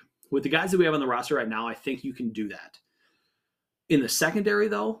quarterback. With the guys that we have on the roster right now, I think you can do that. In the secondary,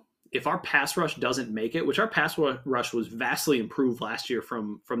 though, if our pass rush doesn't make it, which our pass rush was vastly improved last year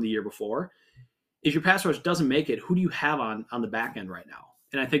from the year before, if your pass rush doesn't make it, who do you have on the back end right now?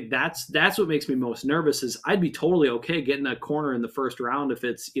 And I think that's what makes me most nervous is I'd be totally okay getting a corner in the first round if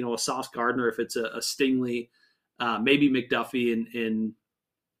it's, a Sauce Gardner, if it's a Stingley, maybe McDuffie in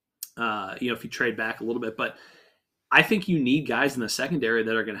if you trade back a little bit. But I think you need guys in the secondary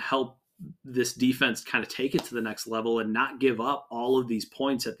that are going to help this defense kind of take it to the next level and not give up all of these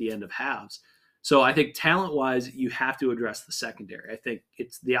points at the end of halves. So I think talent-wise, you have to address the secondary. I think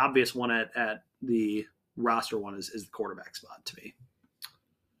it's the obvious one at the roster one is the quarterback spot to me.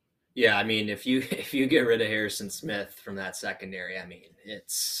 Yeah, I mean, if you get rid of Harrison Smith from that secondary, I mean,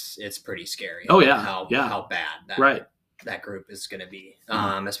 it's pretty scary. Oh yeah, how bad that group is going to be,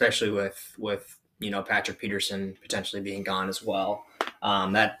 especially with Patrick Peterson potentially being gone as well.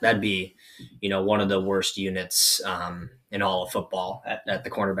 That'd be one of the worst units in all of football at the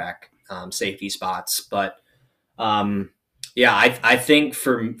cornerback safety spots. But I think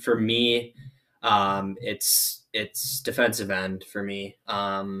for me, it's defensive end for me.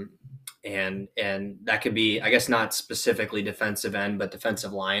 And that could be, I guess, not specifically defensive end, but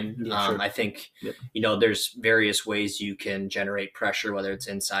defensive line. Yeah, sure. I think, Yep. There's various ways you can generate pressure, whether it's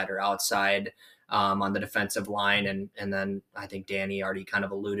inside or outside on the defensive line. And then I think Danny already kind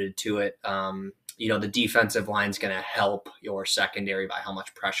of alluded to it. The defensive line is going to help your secondary by how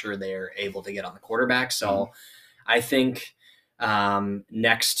much pressure they're able to get on the quarterback. So I think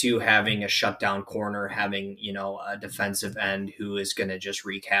next to having a shutdown corner, having, a defensive end who is going to just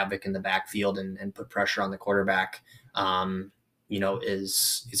wreak havoc in the backfield and put pressure on the quarterback,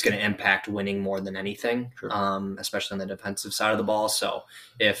 is going to impact winning more than anything, Sure. Especially on the defensive side of the ball. So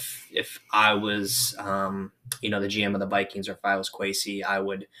if I was, the GM of the Vikings, or if I was Kwesi, I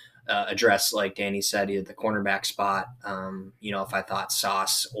would address, like Danny said, either the cornerback spot. If I thought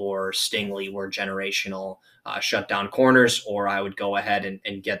Sauce or Stingley were generational shutdown corners, or I would go ahead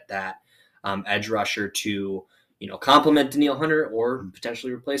and get that edge rusher to, complement Danielle Hunter, or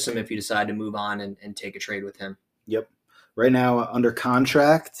potentially replace him if you decide to move on and take a trade with him. Yep. Right now, under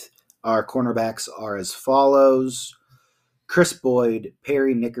contract, our cornerbacks are as follows: Chris Boyd,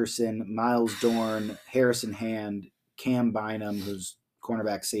 Perry Nickerson, Miles Dorn, Harrison Hand, Cam Bynum, who's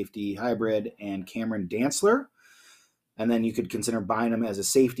cornerback safety hybrid, and Cameron Dantzler. And then you could consider Bynum as a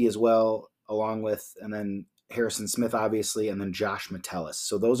safety as well, along with, and then Harrison Smith, obviously, and then Josh Metellus.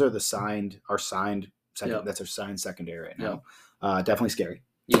 So those are second. Yep. That's our signed secondary right now. Definitely scary.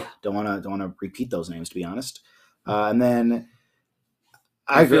 Yeah. Don't want to repeat those names, to be honest. And then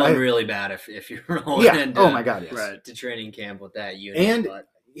I'm feeling really bad if you're rolling into, oh my God, yes. Right, to training camp with that unit.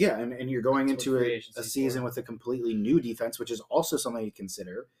 And you're going into a season with a completely new defense, which is also something to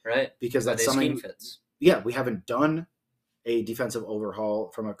consider, right? Because that's something. Fits. Yeah, we haven't done a defensive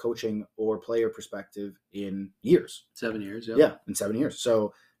overhaul from a coaching or player perspective in years. 7 years, yeah, in 7 years.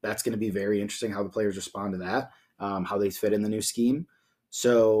 So that's going to be very interesting how the players respond to that, how they fit in the new scheme.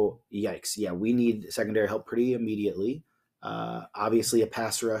 So yikes, yeah, we need secondary help pretty immediately. Obviously, a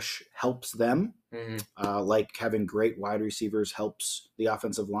pass rush helps them. Like having great wide receivers helps the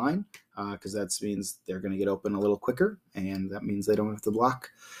offensive line, because that means they're going to get open a little quicker, and that means they don't have to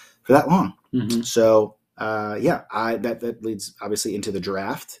block for that long. So that leads obviously into the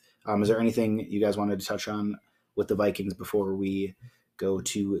draft. Is there anything you guys wanted to touch on with the Vikings before we go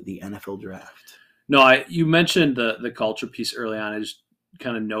to the NFL draft? No, you mentioned the culture piece early on. I just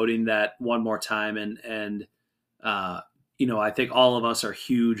kind of noting that one more time, and I think all of us are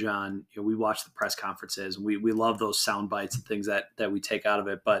huge on, we watch the press conferences. We love those sound bites and things that we take out of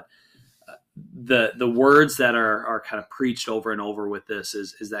it. But the words that are kind of preached over and over with this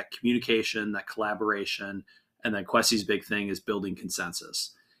is that communication, that collaboration, and then Kwesi's big thing is building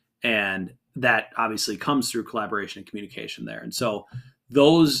consensus. And that obviously comes through collaboration and communication there. And so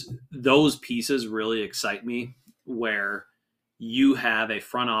those pieces really excite me, where you have a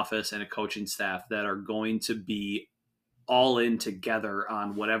front office and a coaching staff that are going to be all in together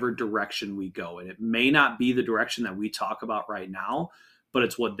on whatever direction we go. And it may not be the direction that we talk about right now, but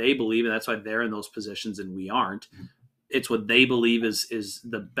it's what they believe. And that's why they're in those positions and we aren't. It's what they believe is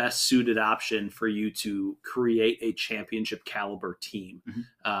the best suited option for you to create a championship caliber team.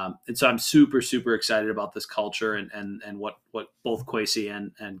 And so I'm super, super excited about this culture and what both Kwesi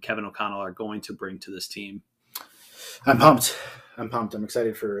and Kevin O'Connell are going to bring to this team. I'm pumped. I'm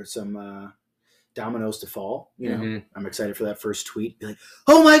excited for some dominoes to fall. I'm excited for that first tweet. Be like,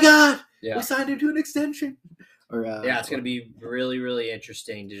 oh my God, we signed him to an extension. It's going to be really, really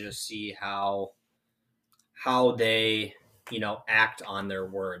interesting to just see how they, act on their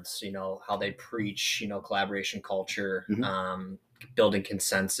words, how they preach, collaboration culture, building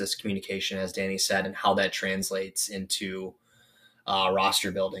consensus, communication, as Danny said, and how that translates into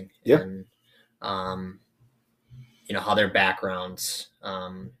roster building. Yeah. And, how their backgrounds,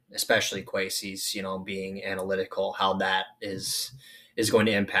 especially Kwesi's, being analytical, how that is going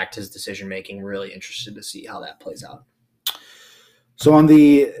to impact his decision making. Really interested to see how that plays out. So in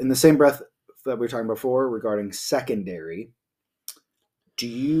the same breath that we were talking before regarding secondary, do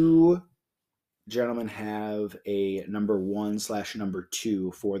you gentlemen have a number 1/number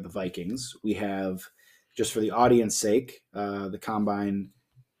 2 for the Vikings? We have, just for the audience sake, the combine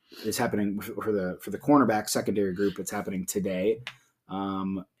is happening for the cornerback secondary group. It's happening today.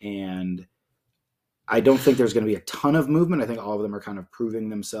 And I don't think there's going to be a ton of movement. I think all of them are kind of proving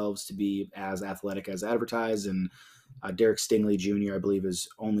themselves to be as athletic as advertised. And Derek Stingley Jr., I believe, is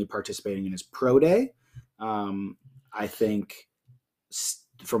only participating in his pro day. I think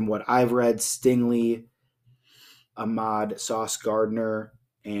from what I've read, Stingley, Ahmad Sauce Gardner,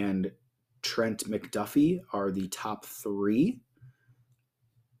 and Trent McDuffie are the top 3.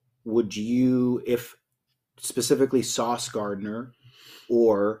 Would you, if specifically Sauce Gardner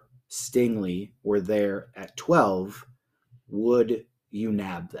or Stingley were there at 12, would you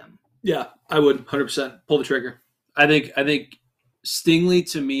nab them? Yeah, I would 100% pull the trigger. I think Stingley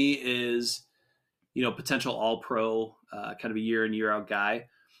to me is, potential All-Pro, kind of a year in year out guy.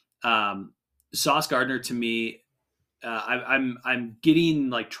 Sauce Gardner to me, I'm getting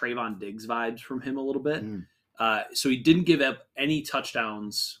like Trayvon Diggs vibes from him a little bit. So he didn't give up any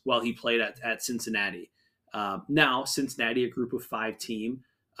touchdowns while he played at Cincinnati. Now Cincinnati, a group of 5 team.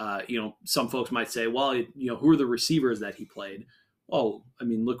 Some folks might say, well, who are the receivers that he played? Oh, I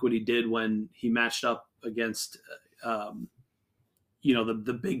mean, look what he did when he matched up against,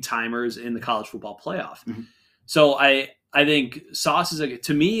 the big timers in the college football playoff. Mhm. So I think Sauce is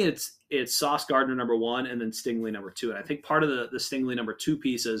to me, it's Sauce Gardner number 1 and then Stingley number 2. And I think part of the Stingley number 2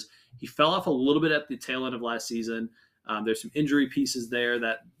 piece is he fell off a little bit at the tail end of last season. There's some injury pieces there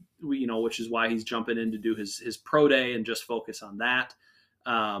that which is why he's jumping in to do his pro day and just focus on that.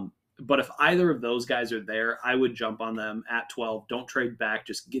 But if either of those guys are there, I would jump on them at 12. Don't trade back.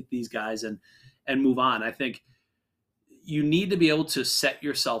 Just get these guys and move on. I think you need to be able to set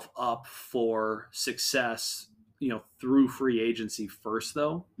yourself up for success, through free agency first,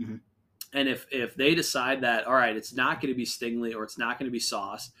 though. Mm-hmm. And if they decide that, all right, it's not going to be Stingley or it's not going to be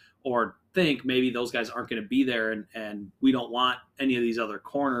Sauce, or think maybe those guys aren't going to be there and we don't want any of these other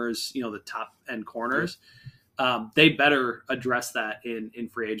corners, the top end corners, they better address that in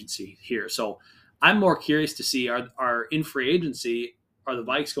free agency here. So I'm more curious to see are in free agency, are the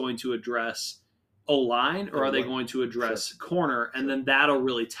Vikes going to address O-line or are they going to address corner? And then that'll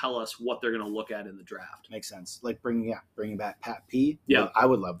really tell us what they're going to look at in the draft. Makes sense. Like bringing back Pat P. Yeah, I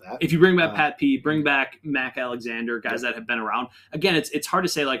would love that. If you bring back Pat P, bring back Mac Alexander, guys that have been around. Again, it's hard to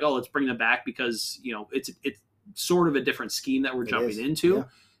say like, oh, let's bring them back because it's sort of a different scheme that we're jumping into.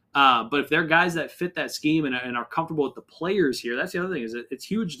 Yeah. But if they're guys that fit that scheme and are comfortable with the players here, that's the other thing is it's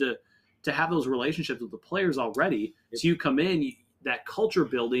huge to have those relationships with the players already. So you come in. That culture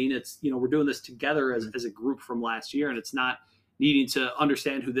building, it's, we're doing this together as a group from last year, and it's not needing to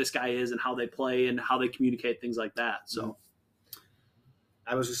understand who this guy is and how they play and how they communicate, things like that. So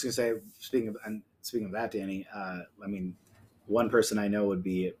I was just going to say, speaking of that, Danny, one person I know would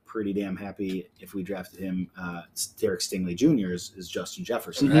be pretty damn happy if we drafted him. Derek Stingley Jr. is Justin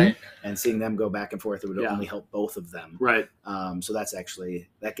Jefferson, right? And seeing them go back and forth, it would only help both of them, right? So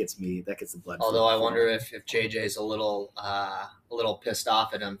that gets the blood. Although I wonder if JJ's a little pissed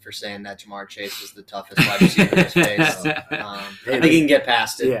off at him for saying that Jamar Chase is the toughest wide receiver in his face. I think he can get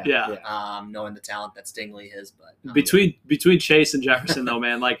past it. Yeah. Knowing the talent that Stingley is, but between Chase and Jefferson, though,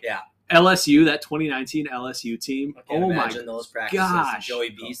 man, like LSU, that 2019 LSU team. Oh my those practices, gosh,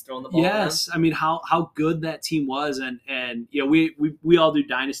 Joey B's throwing the ball. Yes, around. I mean how good that team was, and we all do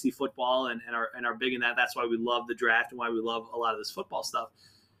dynasty football and are big in that. That's why we love the draft and why we love a lot of this football stuff.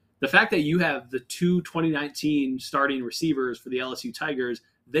 The fact that you have the 2 2019 starting receivers for the LSU Tigers,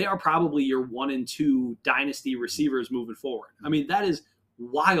 they are probably your 1 and 2 dynasty receivers moving forward. I mean, that is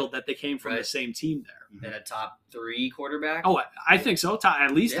wild that they came from the same team there. And a top 3 quarterback? Oh, I think so.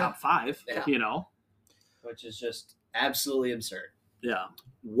 At least top 5, Which is just absolutely absurd. Yeah.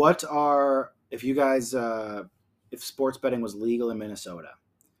 What are, if you guys, if sports betting was legal in Minnesota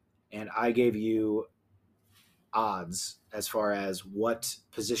and I gave you odds as far as what 2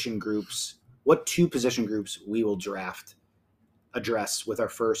 position groups we will address with our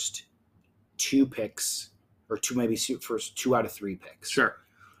first 2 picks or first 2 out of 3 picks. Sure.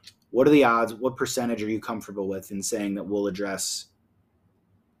 What are the odds? What percentage are you comfortable with in saying that we'll address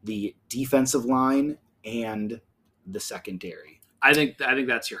the defensive line and the secondary? I think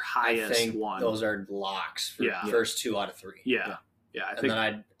that's your highest one. Those are locks for the first 2 out of 3. Yeah. I think. And then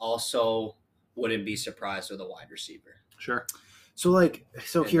I'd also wouldn't be surprised with a wide receiver. Sure. So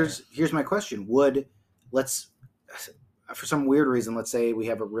here's my question. For some weird reason, let's say we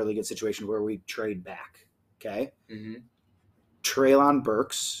have a really good situation where we trade back. Okay. Mm-hmm. Treylon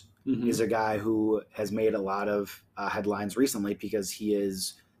Burks is a guy who has made a lot of headlines recently because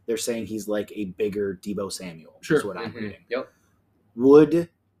they're saying he's like a bigger Deebo Samuel. Sure. Is what I'm reading. Yep. Would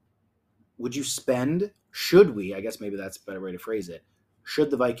you should we, I guess maybe that's a better way to phrase it,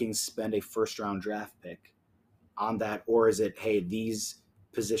 should the Vikings spend a first-round draft pick on that, or is it, hey, these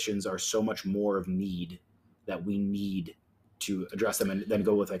positions are so much more of need that we need to address them and then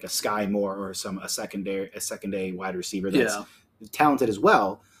go with like a Sky Moore or a secondary wide receiver that's talented as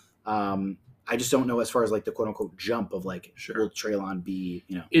well. I just don't know as far as like the quote unquote jump of like, will Treylon be,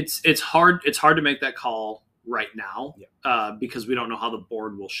 it's hard to make that call right now because we don't know how the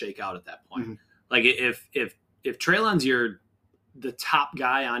board will shake out at that point. Mm-hmm. Like if Treylon's the top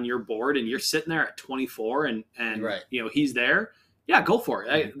guy on your board and you're sitting there at 24 and he's there, yeah, go for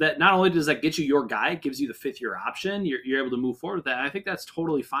it. That not only does that get you your guy, it gives you the 5th-year option. You're able to move forward with that. And I think that's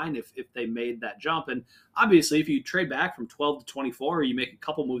totally fine if they made that jump. And obviously, if you trade back from 12 to 24, or you make a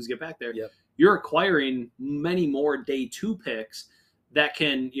couple moves to get back there, Yep. you're acquiring many more day 2 picks that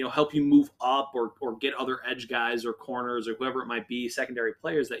can help you move up or get other edge guys or corners or whoever it might be, secondary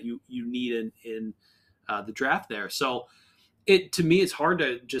players that you need in the draft there. So to me, it's hard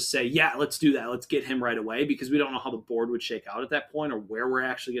to just say, yeah, let's do that. Let's get him right away, because we don't know how the board would shake out at that point or where we're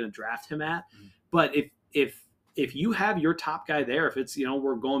actually going to draft him at. Mm-hmm. But if you have your top guy there, if it's,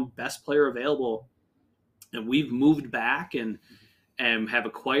 we're going best player available and we've moved back and have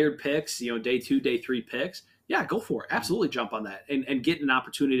acquired picks, day 2, day 3 picks, yeah, go for it. Absolutely jump on that and get an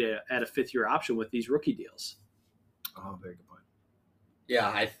opportunity at a 5th-year option with these rookie deals. Oh, very good point.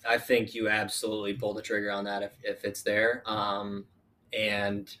 Yeah, I think you absolutely pull the trigger on that if it's there.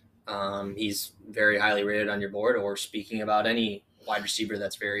 He's very highly rated on your board, or speaking about any wide receiver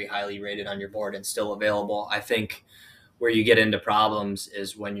that's very highly rated on your board and still available. I think where you get into problems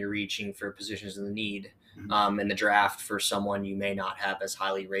is when you're reaching for positions of need in the draft for someone you may not have as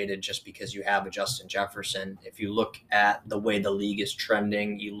highly rated just because you have a Justin Jefferson. If you look at the way the league is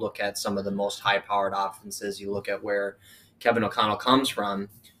trending, you look at some of the most high-powered offenses, you look at where Kevin O'Connell comes from,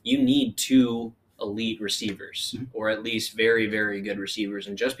 you need 2 elite receivers, or at least very, very good receivers.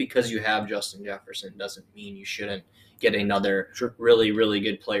 And just because you have Justin Jefferson doesn't mean you shouldn't get another really, really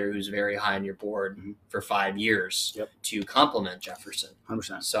good player who's very high on your board for 5 years to complement Jefferson.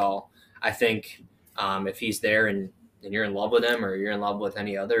 100%. So I think if he's there and you're in love with him, or you're in love with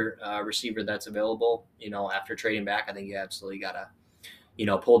any other receiver that's available, after trading back, I think you absolutely got to,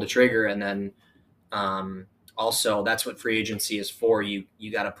 pull the trigger. And then also, that's what free agency is for. You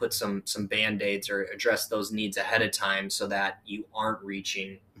got to put some Band-Aids or address those needs ahead of time so that you aren't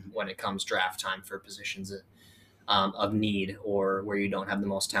reaching when it comes draft time for positions of need, or where you don't have the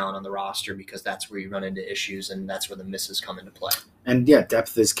most talent on the roster, because that's where you run into issues and that's where the misses come into play. And yeah,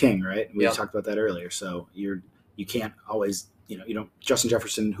 depth is king, right? We talked about that earlier. So you can't always, Justin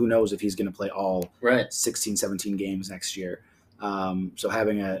Jefferson, who knows if he's going to play all 16, 17 games next year. So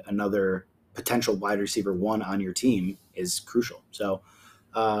having another potential wide receiver 1 on your team is crucial. So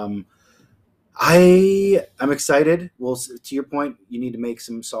I'm excited. Well, to your point, you need to make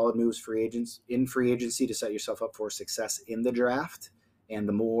some solid moves in free agency to set yourself up for success in the draft. And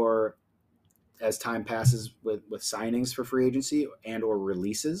the more as time passes with signings for free agency and or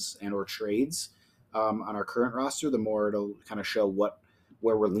releases and or trades on our current roster, the more it'll kind of show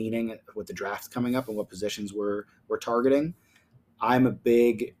where we're leaning with the draft coming up and what positions we're targeting.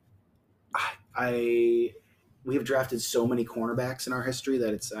 We have drafted so many cornerbacks in our history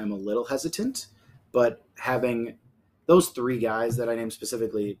that I'm a little hesitant, but having those 3 guys that I named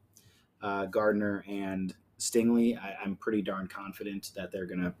specifically, Gardner and Stingley, I'm pretty darn confident that they're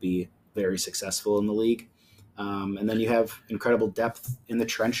going to be very successful in the league. And then you have incredible depth in the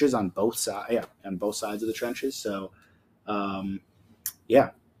trenches on both sides of the trenches. So,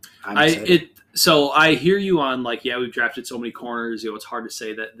 So I hear you on we've drafted so many corners, it's hard to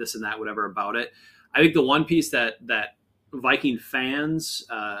say that this and that, whatever about it. I think the one piece that Viking fans,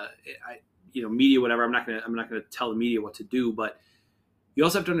 media, whatever, I'm not gonna tell the media what to do, but you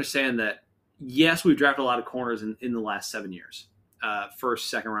also have to understand that yes, we've drafted a lot of corners in the last 7 years, first,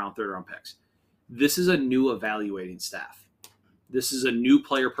 second round, third round picks. This is a new evaluating staff. This is a new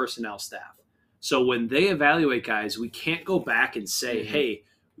player personnel staff. So when they evaluate guys, we can't go back and say, hey,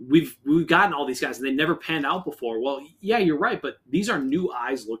 we've gotten all these guys and they never panned out before. Well, yeah, you're right, but these are new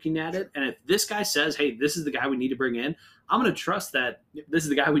eyes looking at it. And if this guy says, hey, this is the guy we need to bring in, I'm going to trust that this is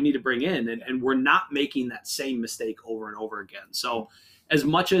the guy we need to bring in. And we're not making that same mistake over and over again. So as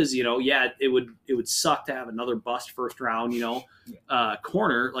much as, it would suck to have another bust first round,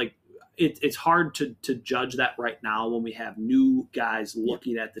 corner, it's hard to judge that right now when we have new guys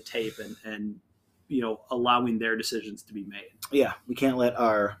looking at the tape and allowing their decisions to be made. Yeah, we can't let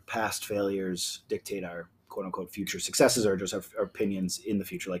our past failures dictate our quote-unquote future successes or just our opinions in the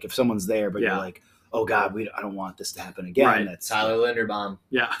future. Like if someone's there, but you're like, oh God, I don't want this to happen again. Right. That's Tyler Linderbaum.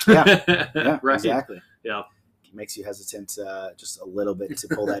 Yeah, right. Exactly. Yeah, it makes you hesitant just a little bit to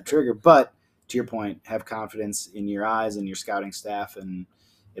pull that trigger. But to your point, have confidence in your eyes and your scouting staff, and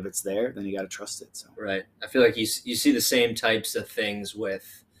if it's there, then you got to trust it. So right. I feel like you see the same types of things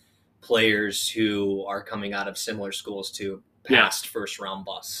with players who are coming out of similar schools to past first round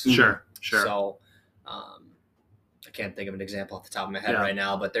busts. Sure. So I can't think of an example off the top of my head right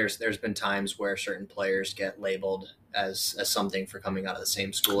now, but there's been times where certain players get labeled as something for coming out of the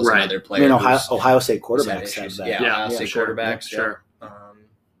same school as another player. Ohio State quarterbacks have that. Ohio State quarterbacks. Sure.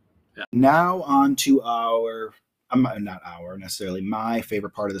 Now on to our not our necessarily my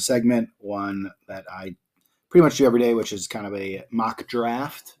favorite part of the segment, one that I pretty much do every day, which is kind of a mock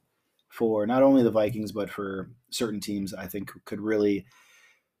draft for not only the Vikings, but for certain teams I think could really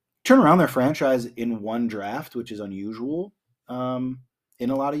turn around their franchise in one draft, which is unusual in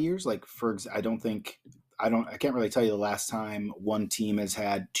a lot of years. Like I can't really tell you the last time one team has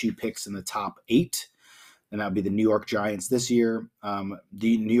had 2 picks in the top 8, and that would be the New York Giants this year.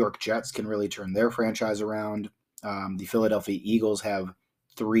 The New York Jets can really turn their franchise around. The Philadelphia Eagles have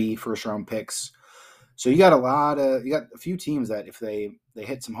 3 first-round picks. So you got a few teams that if they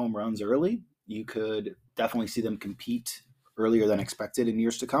hit some home runs early, you could definitely see them compete earlier than expected in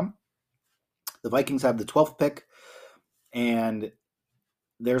years to come. The Vikings have the 12th pick, and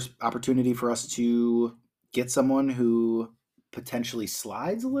there's opportunity for us to get someone who potentially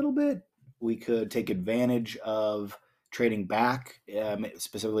slides a little bit. We could take advantage of trading back,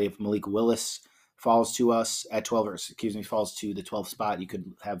 specifically if Malik Willis falls to us at 12, falls to the 12th spot. You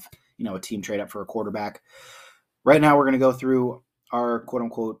could have, a team trade up for a quarterback. Right now, we're going to go through our quote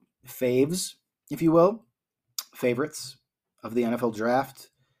unquote faves, if you will, favorites of the NFL draft,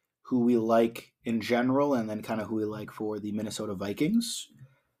 who we like in general, and then kind of who we like for the Minnesota Vikings.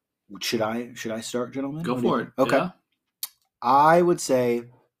 Should I start, gentlemen? Go for it. Okay. Yeah. I would say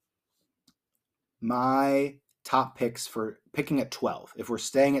my top picks for picking at 12. If we're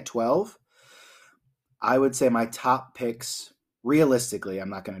staying at 12, I would say my top picks, realistically, I'm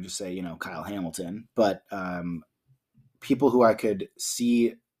not going to just say, Kyle Hamilton, but people who I could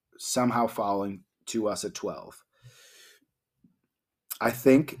see somehow falling to us at 12. I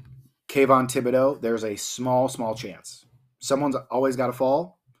think Kayvon Thibodeau, there's a small chance. Someone's always got to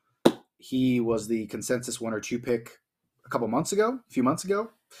fall. He was the consensus 1 or 2 pick a few months ago,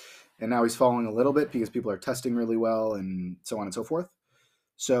 and now he's falling a little bit because people are testing really well and so on and so forth.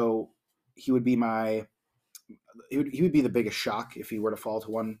 So he would be the biggest shock if he were to fall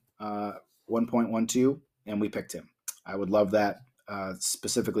to 1.12, and we picked him. I would love that.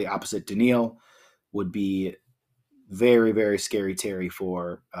 Specifically opposite Daniil would be very, very scary Terry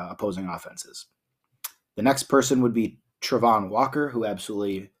for opposing offenses. The next person would be Travon Walker, who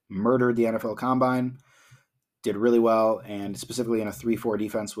absolutely murdered the NFL Combine, did really well, and specifically in a 3-4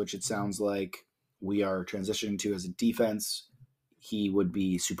 defense, which it sounds like we are transitioning to as a defense, he would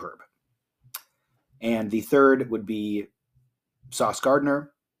be superb. And the third would be Sauce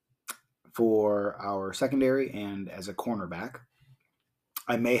Gardner for our secondary and as a cornerback.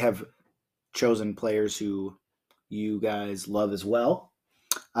 I may have chosen players who you guys love as well,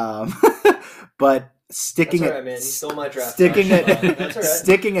 but sticking at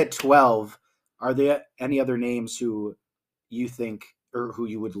 12, are there any other names who you think or who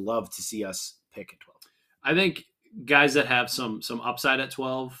you would love to see us pick at 12? I think guys that have some upside at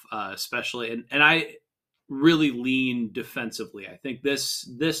 12, especially, and I really lean defensively. I think this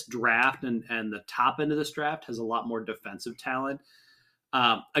draft and the top end of this draft has a lot more defensive talent.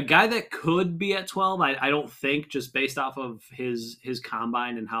 A guy that could be at 12, I don't think, just based off of his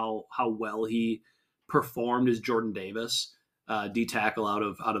combine and how well he performed, is Jordan Davis, D tackle out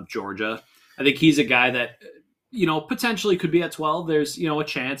of Georgia. I think he's a guy that potentially could be at 12. There's a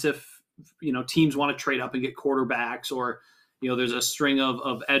chance if teams want to trade up and get quarterbacks, or there's a string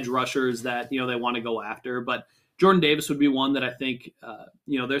of edge rushers that they want to go after. But Jordan Davis would be one that I think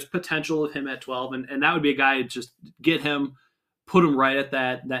there's potential of him at 12, and that would be a guy, just get him, put him right at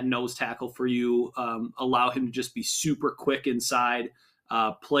that nose tackle for you, allow him to just be super quick inside,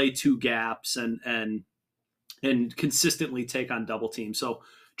 play 2 gaps, and consistently take on double teams. So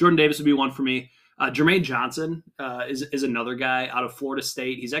Jordan Davis would be one for me. Jermaine Johnson is another guy out of Florida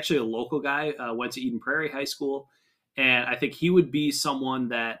State. He's actually a local guy, went to Eden Prairie High School, and I think he would be someone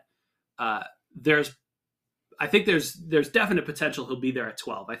that there's definite potential he'll be there at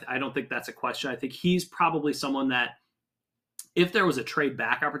 12. I don't think that's a question. I think he's probably someone that, if there was a trade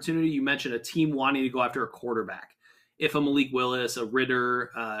back opportunity, you mentioned a team wanting to go after a quarterback. If a Malik Willis, a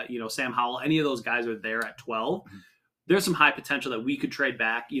Ritter, Sam Howell, any of those guys are there at 12, there's some high potential that we could trade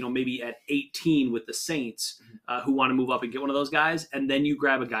back, maybe at 18 with the Saints, who want to move up and get one of those guys. And then you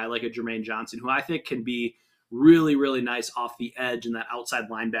grab a guy like a Jermaine Johnson, who I think can be really, really nice off the edge in that outside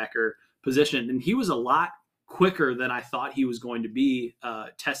linebacker position. And he was a lot quicker than I thought he was going to be,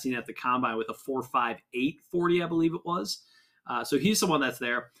 testing at the combine with a 4.58 40, I believe it was. So he's someone that's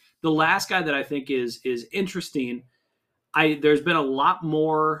there. The last guy that I think is interesting, there's been a lot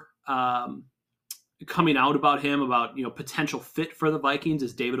more coming out about him, about potential fit for the Vikings,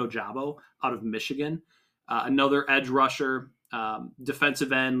 is David Ojabo out of Michigan, another edge rusher,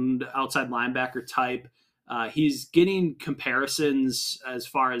 defensive end, outside linebacker type. He's getting comparisons as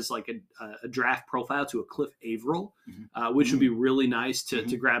far as like a draft profile to a Cliff Averill, which would be really nice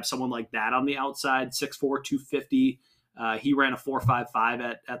to grab someone like that on the outside, 6'4", 250. He ran a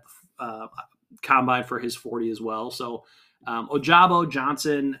 4.55 at the combine for his 40 as well. So Ojabo,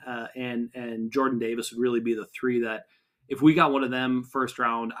 Johnson, and Jordan Davis would really be the three that, if we got one of them first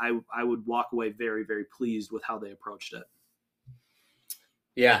round, I would walk away very, very pleased with how they approached it.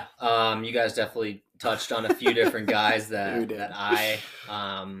 Yeah, you guys definitely touched on a few different guys that I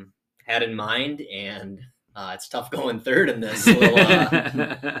had in mind, and it's tough going third in this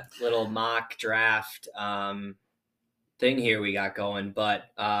little mock draft thing here we got going. But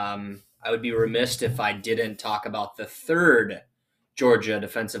I would be remiss if I didn't talk about the third Georgia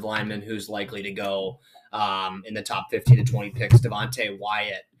defensive lineman who's likely to go in the top 15 to 20 picks, Devonte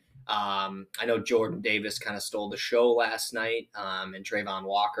Wyatt. I know Jordan Davis kind of stole the show last night, and Trayvon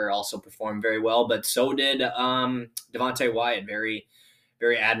Walker also performed very well, but so did Devonte Wyatt very,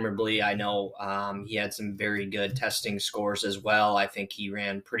 very admirably. I know he had some very good testing scores as well. I think he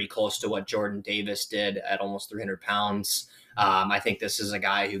ran pretty close to what Jordan Davis did at almost 300 pounds. I think this is a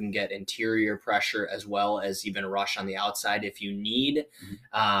guy who can get interior pressure as well as even rush on the outside if you need.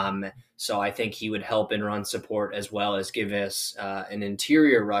 So I think he would help in run support as well as give us an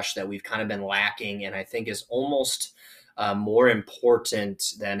interior rush that we've kind of been lacking, and I think is almost more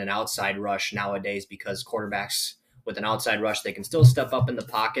important than an outside rush nowadays, because quarterbacks with an outside rush, they can still step up in the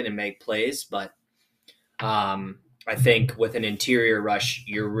pocket and make plays, but I think with an interior rush,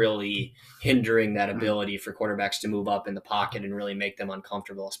 you're really hindering that ability for quarterbacks to move up in the pocket and really make them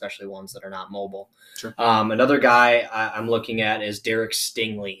uncomfortable, especially ones that are not mobile. Sure. Another guy I'm looking at is Derek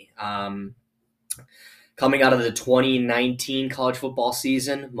Stingley. Coming out of the 2019 college football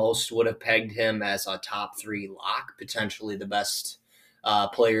season, most would have pegged him as a top 3 lock, potentially the best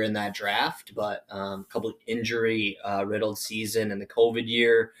player in that draft, but a couple injury riddled season and the COVID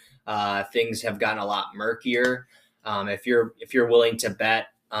year, things have gotten a lot murkier. If you're willing to bet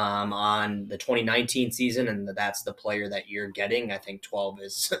on the 2019 season and that's the player that you're getting, I think 12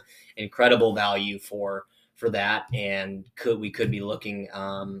 is incredible value for that. And we could be looking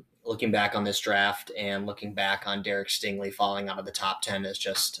back on this draft and looking back on Derek Stingley falling out of the top 10 as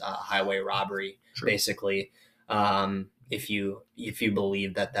just highway robbery, sure. Basically. If you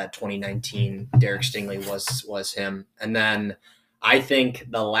believe that 2019 Derek Stingley was him. And then I think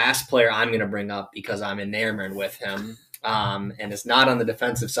the last player I'm going to bring up, because I'm enamored with him, and it's not on the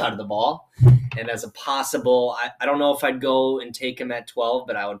defensive side of the ball, and as a possible, I don't know if I'd go and take him at 12,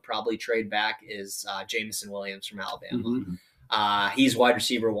 but I would probably trade back, is Jameson Williams from Alabama. Mm-hmm. He's wide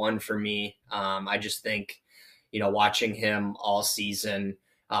receiver 1 for me. I just think, watching him all season,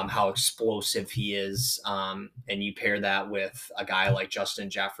 how explosive he is, and you pair that with a guy like Justin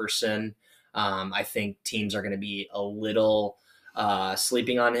Jefferson, I think teams are going to be a little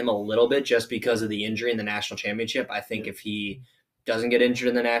sleeping on him a little bit just because of the injury in the national championship. I think if he doesn't get injured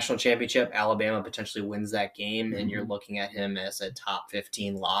in the national championship, Alabama potentially wins that game, and you're looking at him as a top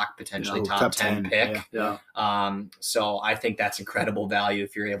 15 lock, potentially top 10 pick. Yeah. So I think that's incredible value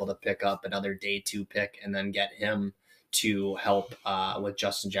if you're able to pick up another day 2 pick and then get him to help with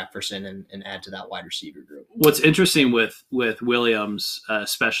Justin Jefferson and add to that wide receiver group. What's interesting with Williams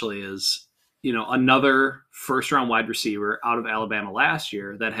especially is, another first-round wide receiver out of Alabama last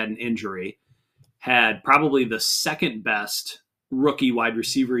year that had an injury, had probably the second best rookie wide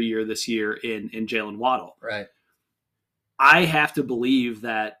receiver year this year in Jalen Waddle. Right. I have to believe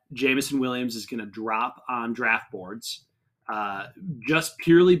that Jameson Williams is going to drop on draft boards just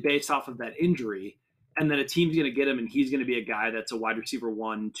purely based off of that injury, and then a team's going to get him, and he's going to be a guy that's a wide receiver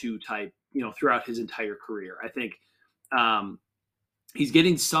 1-2 type, throughout his entire career. I think he's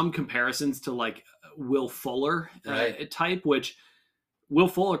getting some comparisons to like Will Fuller type, which Will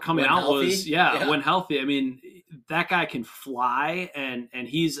Fuller coming out healthy, was when healthy. I mean, that guy can fly, and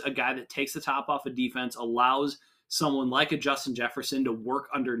he's a guy that takes the top off of defense, allows someone like a Justin Jefferson to work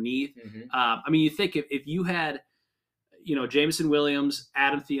underneath. Mm-hmm. I mean, you think if you had, Jameson Williams,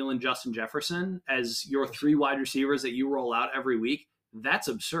 Adam Thielen, Justin Jefferson as your 3 wide receivers that you roll out every week, that's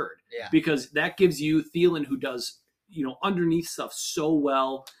absurd. Yeah. Because that gives you Thielen, who does, underneath stuff so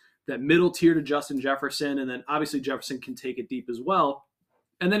well, that middle tier to Justin Jefferson, and then obviously Jefferson can take it deep as well.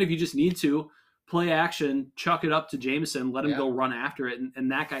 And then if you just need to play action, chuck it up to Jameson, let him go run after it,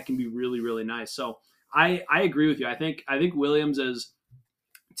 and that guy can be really, really nice. So I agree with you. I think Williams is,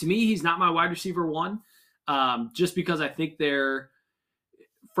 to me, he's not my wide receiver 1. Just because I think they're,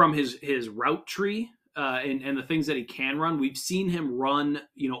 from his route tree and the things that he can run, we've seen him run,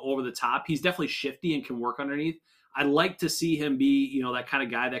 over the top. He's definitely shifty and can work underneath. I'd like to see him be, that kind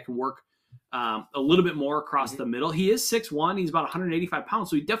of guy that can work a little bit more across Mhm. the middle. He is 6'1". He's about 185 pounds,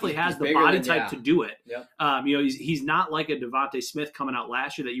 so he definitely has He's the bigger body than- type yeah. to do it. Yep. He's not like a Devontae Smith coming out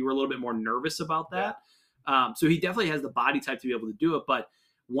last year that you were a little bit more nervous about that. So he definitely has the body type to be able to do it. But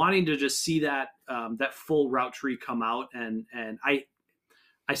wanting to just see that that full route tree come out, and I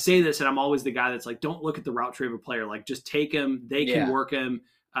say this, and I'm always the guy that's like, don't look at the route tree of a player. Like, just take him. They can work him.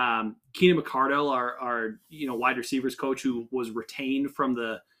 Keenan McCardle, our wide receivers coach, who was retained from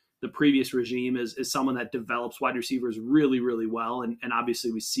the previous regime, is someone that develops wide receivers really, really well. And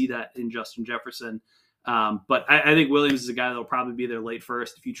obviously we see that in Justin Jefferson. But I think Williams is a guy that will probably be there late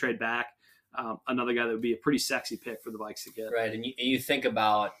first. If you trade back, another guy that would be a pretty sexy pick for the Vikes to get. Right. And you think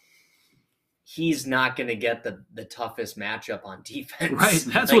about, he's not going to get the toughest matchup on defense. Right.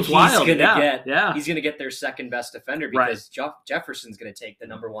 That's what's wild. He's going to get their second best defender because Jefferson's going to take the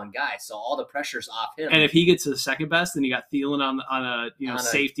number one guy. So all the pressure's off him. And if he gets to the second best, then you got Thielen on a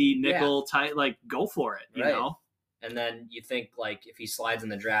safety nickel tight, like, go for it, you know? And then you think, like, if he slides in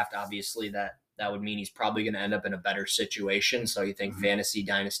the draft, obviously that would mean he's probably going to end up in a better situation. So you think fantasy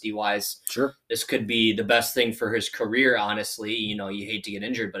dynasty wise, sure, this could be the best thing for his career. Honestly, you hate to get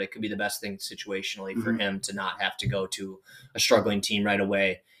injured, but it could be the best thing situationally for him to not have to go to a struggling team right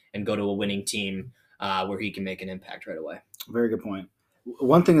away and go to a winning team where he can make an impact right away. Very good point.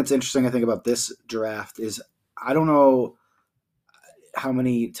 One thing that's interesting, I think, about this draft is, I don't know how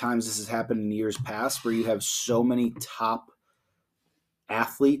many times this has happened in years past where you have so many top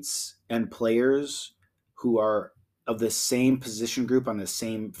athletes and players who are of the same position group from the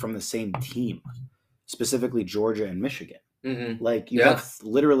same team, specifically Georgia and Michigan. Mm-hmm. Like, you have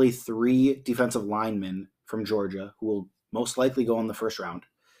literally 3 defensive linemen from Georgia who will most likely go in the first round,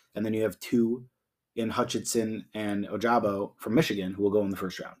 and then you have 2 in Hutchinson and Ojabo from Michigan who will go in the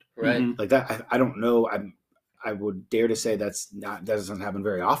first round. Right. Like that, I don't know. I would dare to say that doesn't happen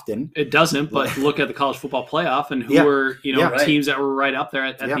very often. It doesn't, but look at the college football playoff and who were, teams that were right up there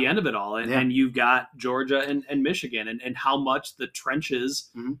at the end of it all. And you've got Georgia and Michigan and how much the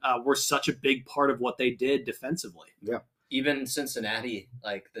trenches were such a big part of what they did defensively. Yeah. Even Cincinnati,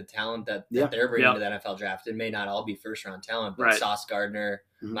 like the talent that they're bringing to the NFL draft, it may not all be first round talent, but Sauce Gardner,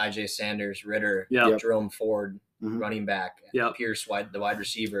 Myjai Sanders, Ritter, Jerome Ford, running back, Pierce, the wide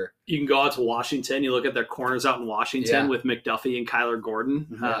receiver. You can go out to Washington. You look at their corners out in Washington with McDuffie and Kyler Gordon.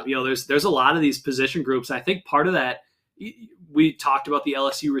 There's a lot of these position groups. I think part of that, we talked about the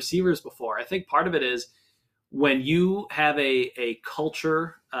LSU receivers before. I think part of it is when you have a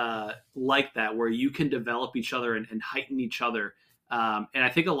culture like that, where you can develop each other and heighten each other. And I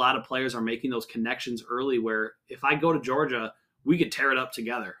think a lot of players are making those connections early, where if I go to Georgia, we could tear it up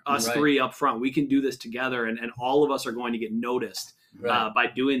together. Us 3 up front, we can do this together, and all of us are going to get noticed by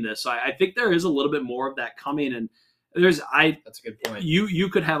doing this. So I think there is a little bit more of that coming. And that's a good point. You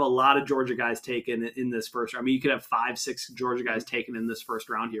could have a lot of Georgia guys taken in this first round. I mean, you could have 5-6 Georgia guys taken in this first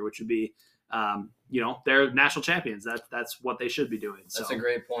round here, which would be, they're national champions. That's what they should be doing. That's a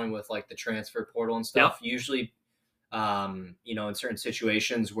great point with, like, the transfer portal and stuff. Usually, in certain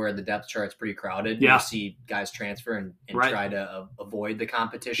situations where the depth chart's pretty crowded, you see guys transfer and try to avoid the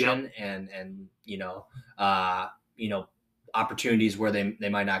competition and opportunities where they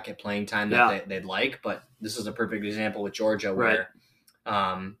might not get playing time that they'd like. But this is a perfect example with Georgia where,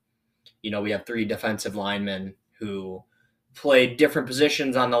 we have 3 defensive linemen who play different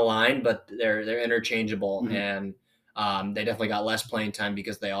positions on the line, but they're interchangeable and they definitely got less playing time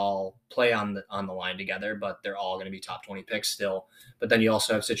because they all play on the line together, but they're all going to be top 20 picks still. But then you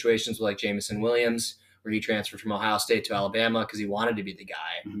also have situations like Jameson Williams, where he transferred from Ohio State to Alabama because he wanted to be the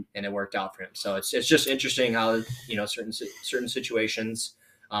guy, and it worked out for him. So it's just interesting how certain situations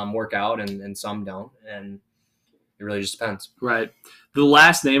work out and some don't, and it really just depends. Right. The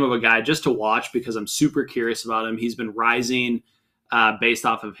last name of a guy just to watch, because I'm super curious about him. He's been rising based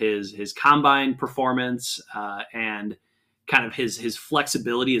off of his combine performance and kind of his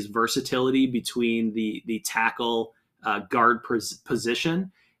flexibility, his versatility between the tackle guard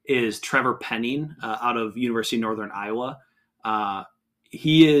position, is Trevor Penning out of University of Northern Iowa. I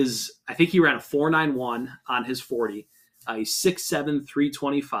think he ran a 4.91 on his 40. He's 6'7",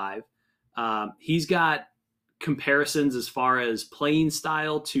 325. He's got comparisons as far as playing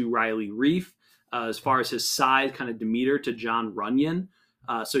style to Riley Reif, as far as his size, kind of demeanor, to John Runyon.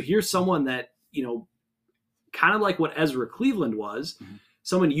 So here's someone that, kind of like what Ezra Cleveland was,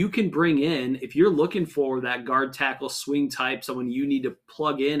 someone you can bring in if you're looking for that guard tackle swing type, someone you need to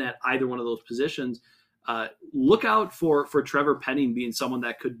plug in at either one of those positions. Look out for Trevor Penning being someone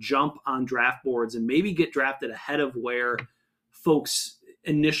that could jump on draft boards and maybe get drafted ahead of where folks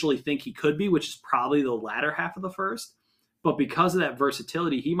initially think he could be, which is probably the latter half of the first. but because of that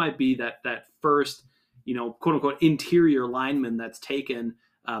versatility, he might be that first, quote unquote interior lineman that's taken,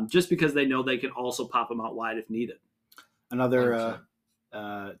 just because they know they can also pop him out wide if needed. Another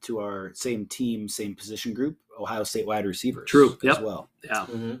to our same team, same position group, Ohio State wide receivers. True. As Yep. well. Yeah.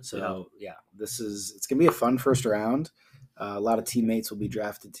 So it's gonna be a fun first round. A lot of teammates will be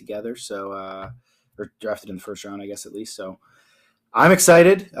drafted together, so or drafted in the first round, I guess, at least. So I'm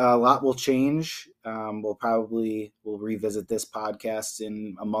excited. A lot will change. We'll revisit this podcast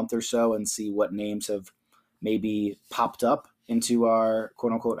in a month or so and see what names have maybe popped up into our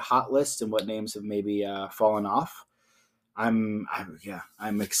quote unquote hot list and what names have maybe fallen off. I'm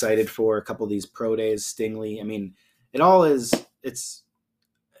excited for a couple of these pro days. Stingley. I mean, it's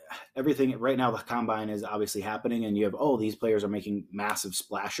everything right now. The combine is obviously happening, and you have these players are making massive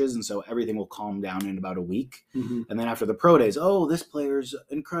splashes, and so everything will calm down in about a week. Mm-hmm. And then after the pro days, this player's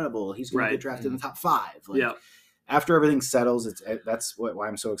incredible. He's going to get drafted in the top 5. After everything settles, that's why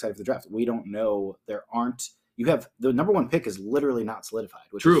I'm so excited for the draft. We don't know. You have the number 1 pick is literally not solidified,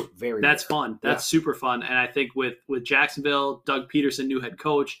 which is very That's rare. fun. That's super fun. And I think with Jacksonville, Doug Peterson, new head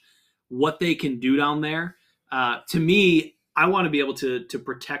coach, what they can do down there, to me, I want to be able to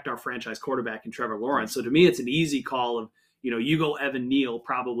protect our franchise quarterback in Trevor Lawrence. So to me, it's an easy call of, you go Evan Neal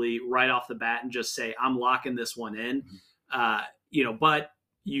probably right off the bat and just say, I'm locking this one in. But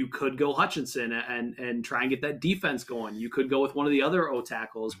you could go Hutchinson and try and get that defense going. You could go with one of the other O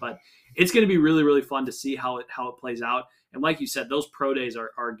tackles, but it's going to be really, really fun to see how it plays out. And like you said, those pro days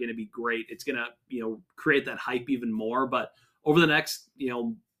are going to be great. It's going to, create that hype even more. But over the next,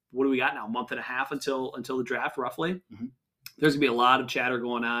 what do we got now? Month and a half until the draft, roughly. Mm-hmm. There's going to be a lot of chatter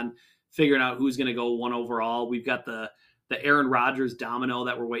going on, figuring out who's going to go 1 overall. We've got the Aaron Rodgers domino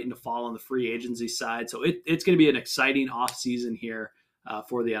that we're waiting to fall on the free agency side. So it's going to be an exciting offseason here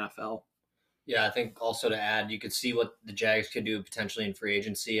for the NFL. Yeah, I think also to add, you could see what the Jags could do potentially in free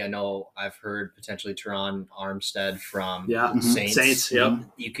agency. I know I've heard potentially Teron Armstead from Saints. Yep.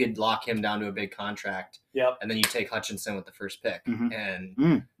 You could lock him down to a big contract. Yep. And then you take Hutchinson with the first pick. Mm-hmm.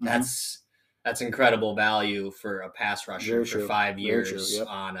 And that's incredible value for a pass rusher for 5 years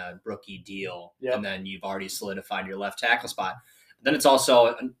on a rookie deal. Yep. And then you've already solidified your left tackle spot. But then it's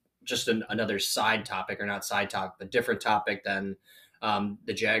also just another side topic, or not side topic, but different topic than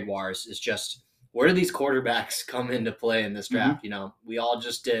the Jaguars, is just where do these quarterbacks come into play in this draft? Mm-hmm. We all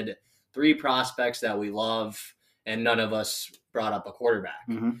just did 3 prospects that we love, and none of us brought up a quarterback.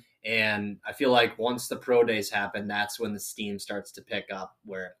 Mm-hmm. And I feel like once the pro days happen, that's when the steam starts to pick up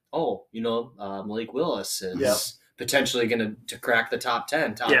where, Malik Willis is potentially going to crack the top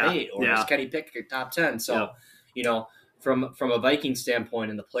 10, top 8, or is Kenny Pickett top 10. So, from a Viking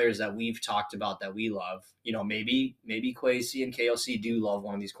standpoint and the players that we've talked about that we love, maybe Kwesi and KOC do love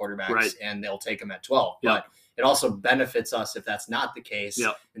one of these quarterbacks and they'll take them at 12. Yep. But it also benefits us if that's not the case,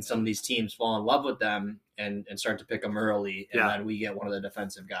 Yep. and some of these teams fall in love with them and start to pick them early, and Yeah. then we get one of the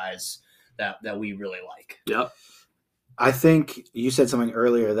defensive guys that we really like. Yep. I think you said something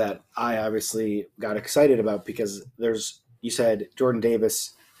earlier that I obviously got excited about, because you said Jordan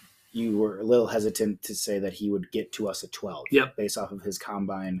Davis, you were a little hesitant to say that he would get to us at 12 based off of his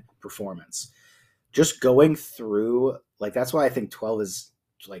combine performance. Just going through, that's why I think 12 is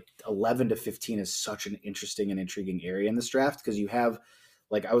 11 to 15 is such an interesting and intriguing area in this draft, because you have,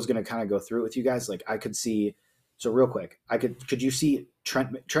 I was going to kind of go through it with you guys. I could see, so real quick, could you see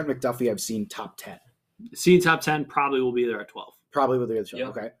Trent McDuffie? I've seen top 10. Seeing top 10, probably will be there at 12. Probably with the other 12.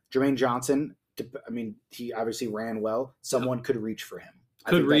 Yep. Okay. Jermaine Johnson, he obviously ran well. Someone could reach for him.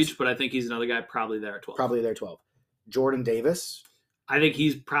 Could reach, but I think he's another guy probably there at 12. Probably there at 12. Jordan Davis. I think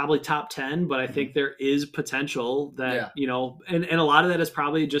he's probably top 10, but I think there is potential that, and a lot of that is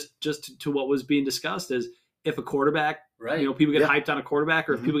probably just to what was being discussed is if a quarterback, people get hyped on a quarterback,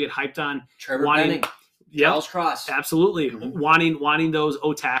 or if people get hyped on Trevor Benning, Charles Cross. Absolutely. Wanting those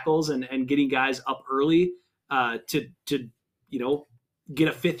O tackles and getting guys up early to get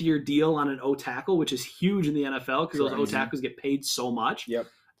a 5th-year deal on an O tackle, which is huge in the NFL because those O tackles get paid so much. Yep.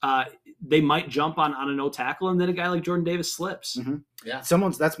 They might jump on an O tackle, and then a guy like Jordan Davis slips. Mm-hmm. Yeah.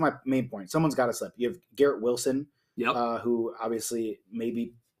 That's my main point. Someone's got to slip. You have Garrett Wilson, who obviously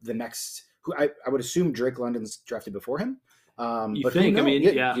maybe the next, who I would assume Drake London's drafted before him. You but think?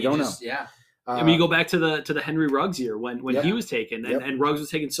 You don't know. Yeah. You go back to the Henry Ruggs year when he was taken, and Ruggs was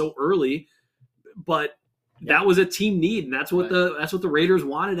taken so early, but that was a team need, and that's what the Raiders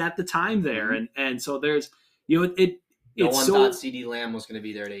wanted at the time there, and so there's No one it's thought CeeDee Lamb was going to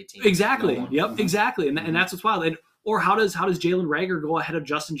be there at 18. Exactly. No one. Yep. Exactly. And that's what's wild. Or how does Jalen Reagor go ahead of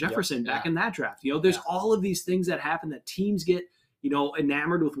Justin Jefferson back in that draft? There's all of these things that happen that teams get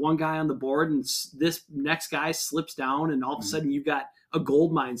enamored with one guy on the board, and this next guy slips down, and all of a sudden you've got a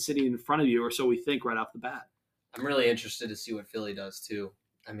gold mine sitting in front of you, or so we think right off the bat. I'm really interested to see what Philly does too.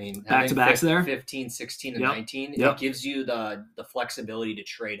 I mean, back-to-backs there, 15, 16, and Yep. 19. Yep. It gives you the flexibility to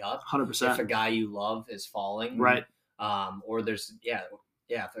trade up 100%. if a guy you love is falling, Right. Or there's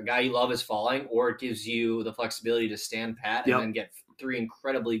if a guy you love is falling, or it gives you the flexibility to stand pat Yep. and then get 3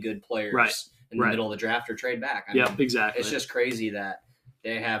 incredibly good players Right. in the Right. middle of the draft or trade back. I Yep, mean, exactly. it's just crazy that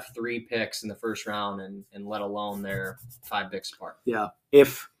they have 3 picks in the first round, and let alone they're 5 picks apart.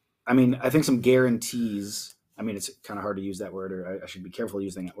 I think some guarantees. I mean, it's kind of hard to use that word, or I should be careful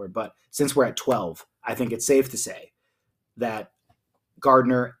using that word. But since we're at 12, I think it's safe to say that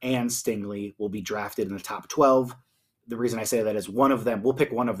Gardner and Stingley will be drafted in the top 12. The reason I say that is one of them, we'll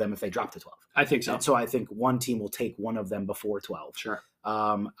pick one of them if they drop to 12. I think so. And so I think one team will take one of them before 12. Sure.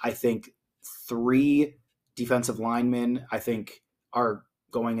 I think 3 defensive linemen, I think, are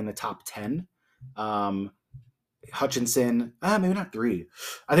going in the top 10. Hutchinson, maybe not 3.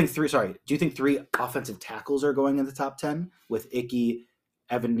 I think 3. Sorry. Do you think 3 offensive tackles are going in the top 10 with Icky,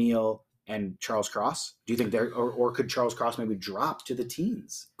 Evan Neal, and Charles Cross? Do you think or could Charles Cross maybe drop to the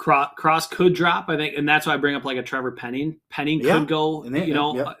teens? Cross could drop, I think, and that's why I bring up like a Trevor Penning. Penning Yeah. could go,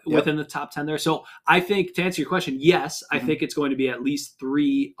 Yep. within the top 10 there. So I think, to answer your question, yes, I think it's going to be at least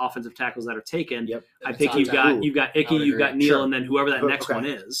 3 offensive tackles that are taken. Yep. I think Top you've 10. got Icky, I would you've got agree. Neal, Sure. and then whoever that next Okay. one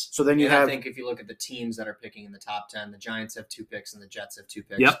is. So then you And have I think if you look at the teams that are picking in the top 10, the Giants have 2 picks and the Jets have 2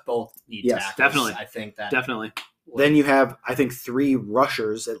 picks. Yep. Both need Yes, tackles. definitely. I think that Definitely. Then you have, I think, 3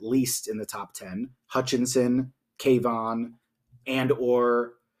 rushers at least in the top 10. Hutchinson, Kayvon, and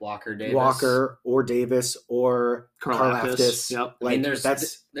or Walker Davis or Karlaftis. Yep. I mean,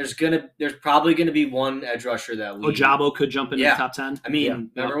 there's probably gonna be one edge rusher that we Ojabo could jump into the top 10. I mean,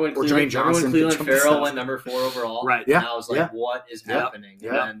 Yeah. remember when Or Jermaine Johnson Cleveland could jump Farrell to went number 4 overall? Right. Yeah. And I was like, Yeah. what is Yeah. happening?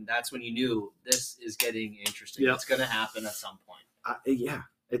 Yeah. And that's when you knew this is getting interesting. Yep. It's gonna happen at some point.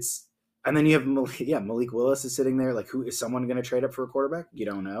 And then you have Malik Willis is sitting there. Like, who is someone going to trade up for a quarterback? You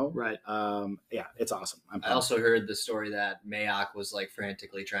don't know. Right. It's awesome. I also heard the story that Mayock was like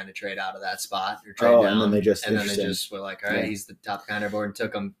frantically trying to trade out of that spot or trade down. and then they just were like, all right, Yeah. he's the top kind of board, and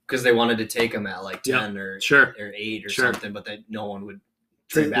took him because they wanted to take him at like 10 or 8 or Sure. something, but no one would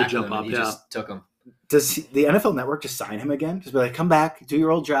They trade back to jump him, up, and he just took him. Does the NFL Network just sign him again? Just be like, come back, do your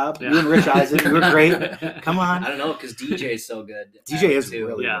old job. Yeah. You and Rich Eisen, you were great. Come on. I don't know because DJ is so good. DJ is too.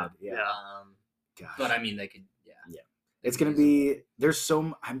 really Yeah. good. Yeah. Gosh. But I mean, they could. It's going to be. There's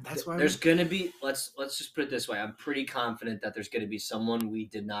so. That's why. There's going to be. Let's just put it this way. I'm pretty confident that there's going to be someone we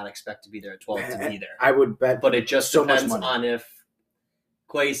did not expect to be there at 12 to be there. I would bet. But it just so much depends money. on if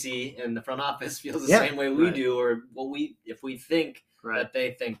Kwesi and the front office feels the Yeah. same way we Right. do, or if we think Right. that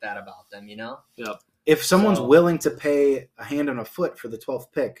they think that about them. If someone's So- willing to pay a hand and a foot for the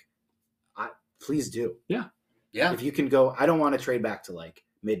 12th pick, please do. Yeah. If you can go, I don't want to trade back to like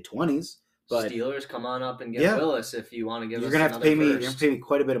mid 20s, but Steelers, come on up and get Yeah. Willis if you want to give you're us gonna have to another pay me. You're first. gonna pay me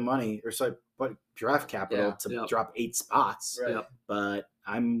quite a bit of money, or but draft capital Yeah. to Yep. drop 8 spots. Right. Yep. But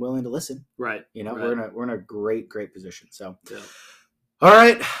I'm willing to listen. Right. You know, Right. we're in a great position. So, Yeah. all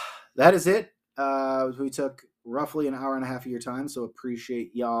right, that is it. We took roughly an hour and a half of your time, so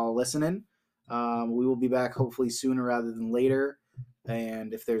appreciate y'all listening. We will be back hopefully sooner rather than later.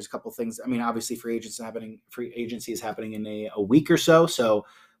 And if there's a couple things, I mean, obviously free agency is happening in a week or so. So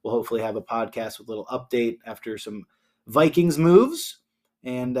we'll hopefully have a podcast with a little update after some Vikings moves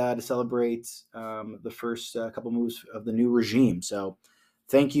and to celebrate the first couple moves of the new regime. So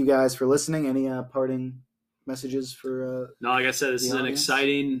thank you guys for listening. Any parting messages for No, like I said, this the is an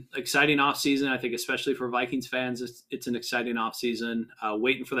audience? exciting off season. I think especially for Vikings fans, it's an exciting off season.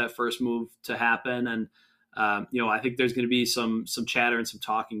 Waiting for that first move to happen, and I think there's going to be some chatter and some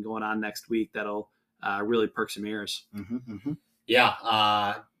talking going on next week that'll really perk some ears.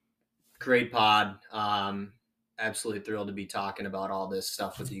 Yeah, great pod. Absolutely thrilled to be talking about all this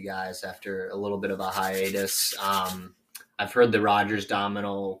stuff with you guys after a little bit of a hiatus. I've heard the Rodgers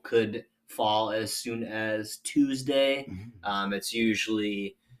domino could fall as soon as Tuesday. It's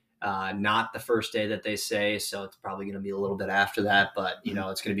usually not the first day that they say, so it's probably going to be a little bit after that. But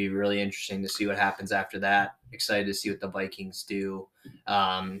it's going to be really interesting to see what happens after that. Excited to see what the Vikings do.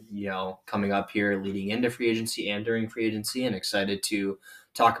 Coming up here, leading into free agency and during free agency, and excited to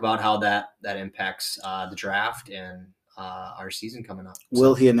talk about how that impacts the draft and our season coming up.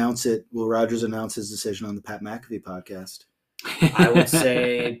 Will he announce it? Will Rodgers announce his decision on the Pat McAfee podcast? I would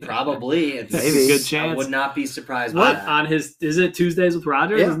say probably. It's Maybe. Good chance. I would not be surprised by What that. on his? Is it Tuesdays with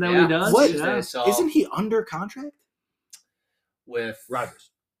Rodgers? Yeah. Isn't that what he does? What? Tuesday, Yeah. so Isn't he under contract? with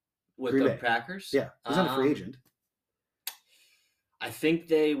Rodgers. with Green the Bay. Packers? Yeah, he's not a free agent. I think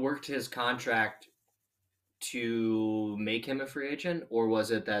they worked his contract to make him a free agent, or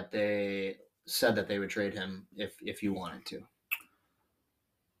was it that they said that they would trade him if you wanted to?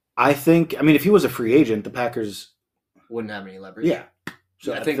 I mean, if he was a free agent, the Packers Wouldn't have any leverage. Yeah.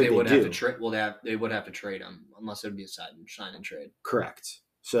 So I think they would have to do. trade. Well, they would have to trade him unless it would be a sign and trade. Correct.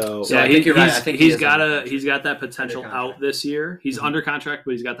 So Yeah, I think you're right. I think he's he got is he's got that potential Under out contract. this year. He's Mhm. under contract,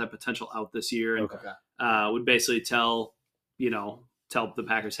 but he's got that potential out this year, and Okay. would basically tell the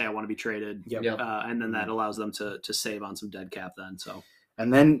Packers, hey, I want to be traded, Yep. Yep. and then that allows them to save on some dead cap. Then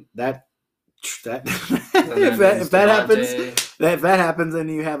And then that And if then that happens, Devontae- if that happens, and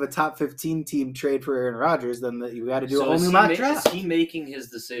you have a top 15 team trade for Aaron Rodgers, then you got to do a whole is new he mock ma- draft. Is he making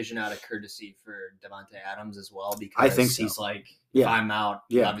his decision out of courtesy for Devontae Adams as well? Because I think so. he's like, Yeah. if I'm out,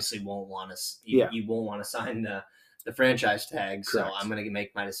 you Yeah. obviously won't want to. Yeah. You won't want to sign the franchise tag. Correct. So I'm going to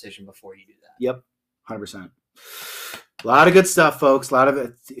make my decision before you do that. Yep, 100%. A lot of good stuff, folks. A lot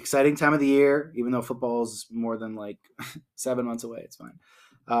of exciting time of the year, even though football's more than like 7 months away. It's fine.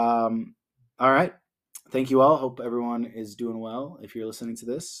 All right. Thank you all. Hope everyone is doing well if you're listening to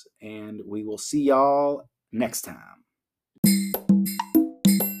this. And we will see y'all next time.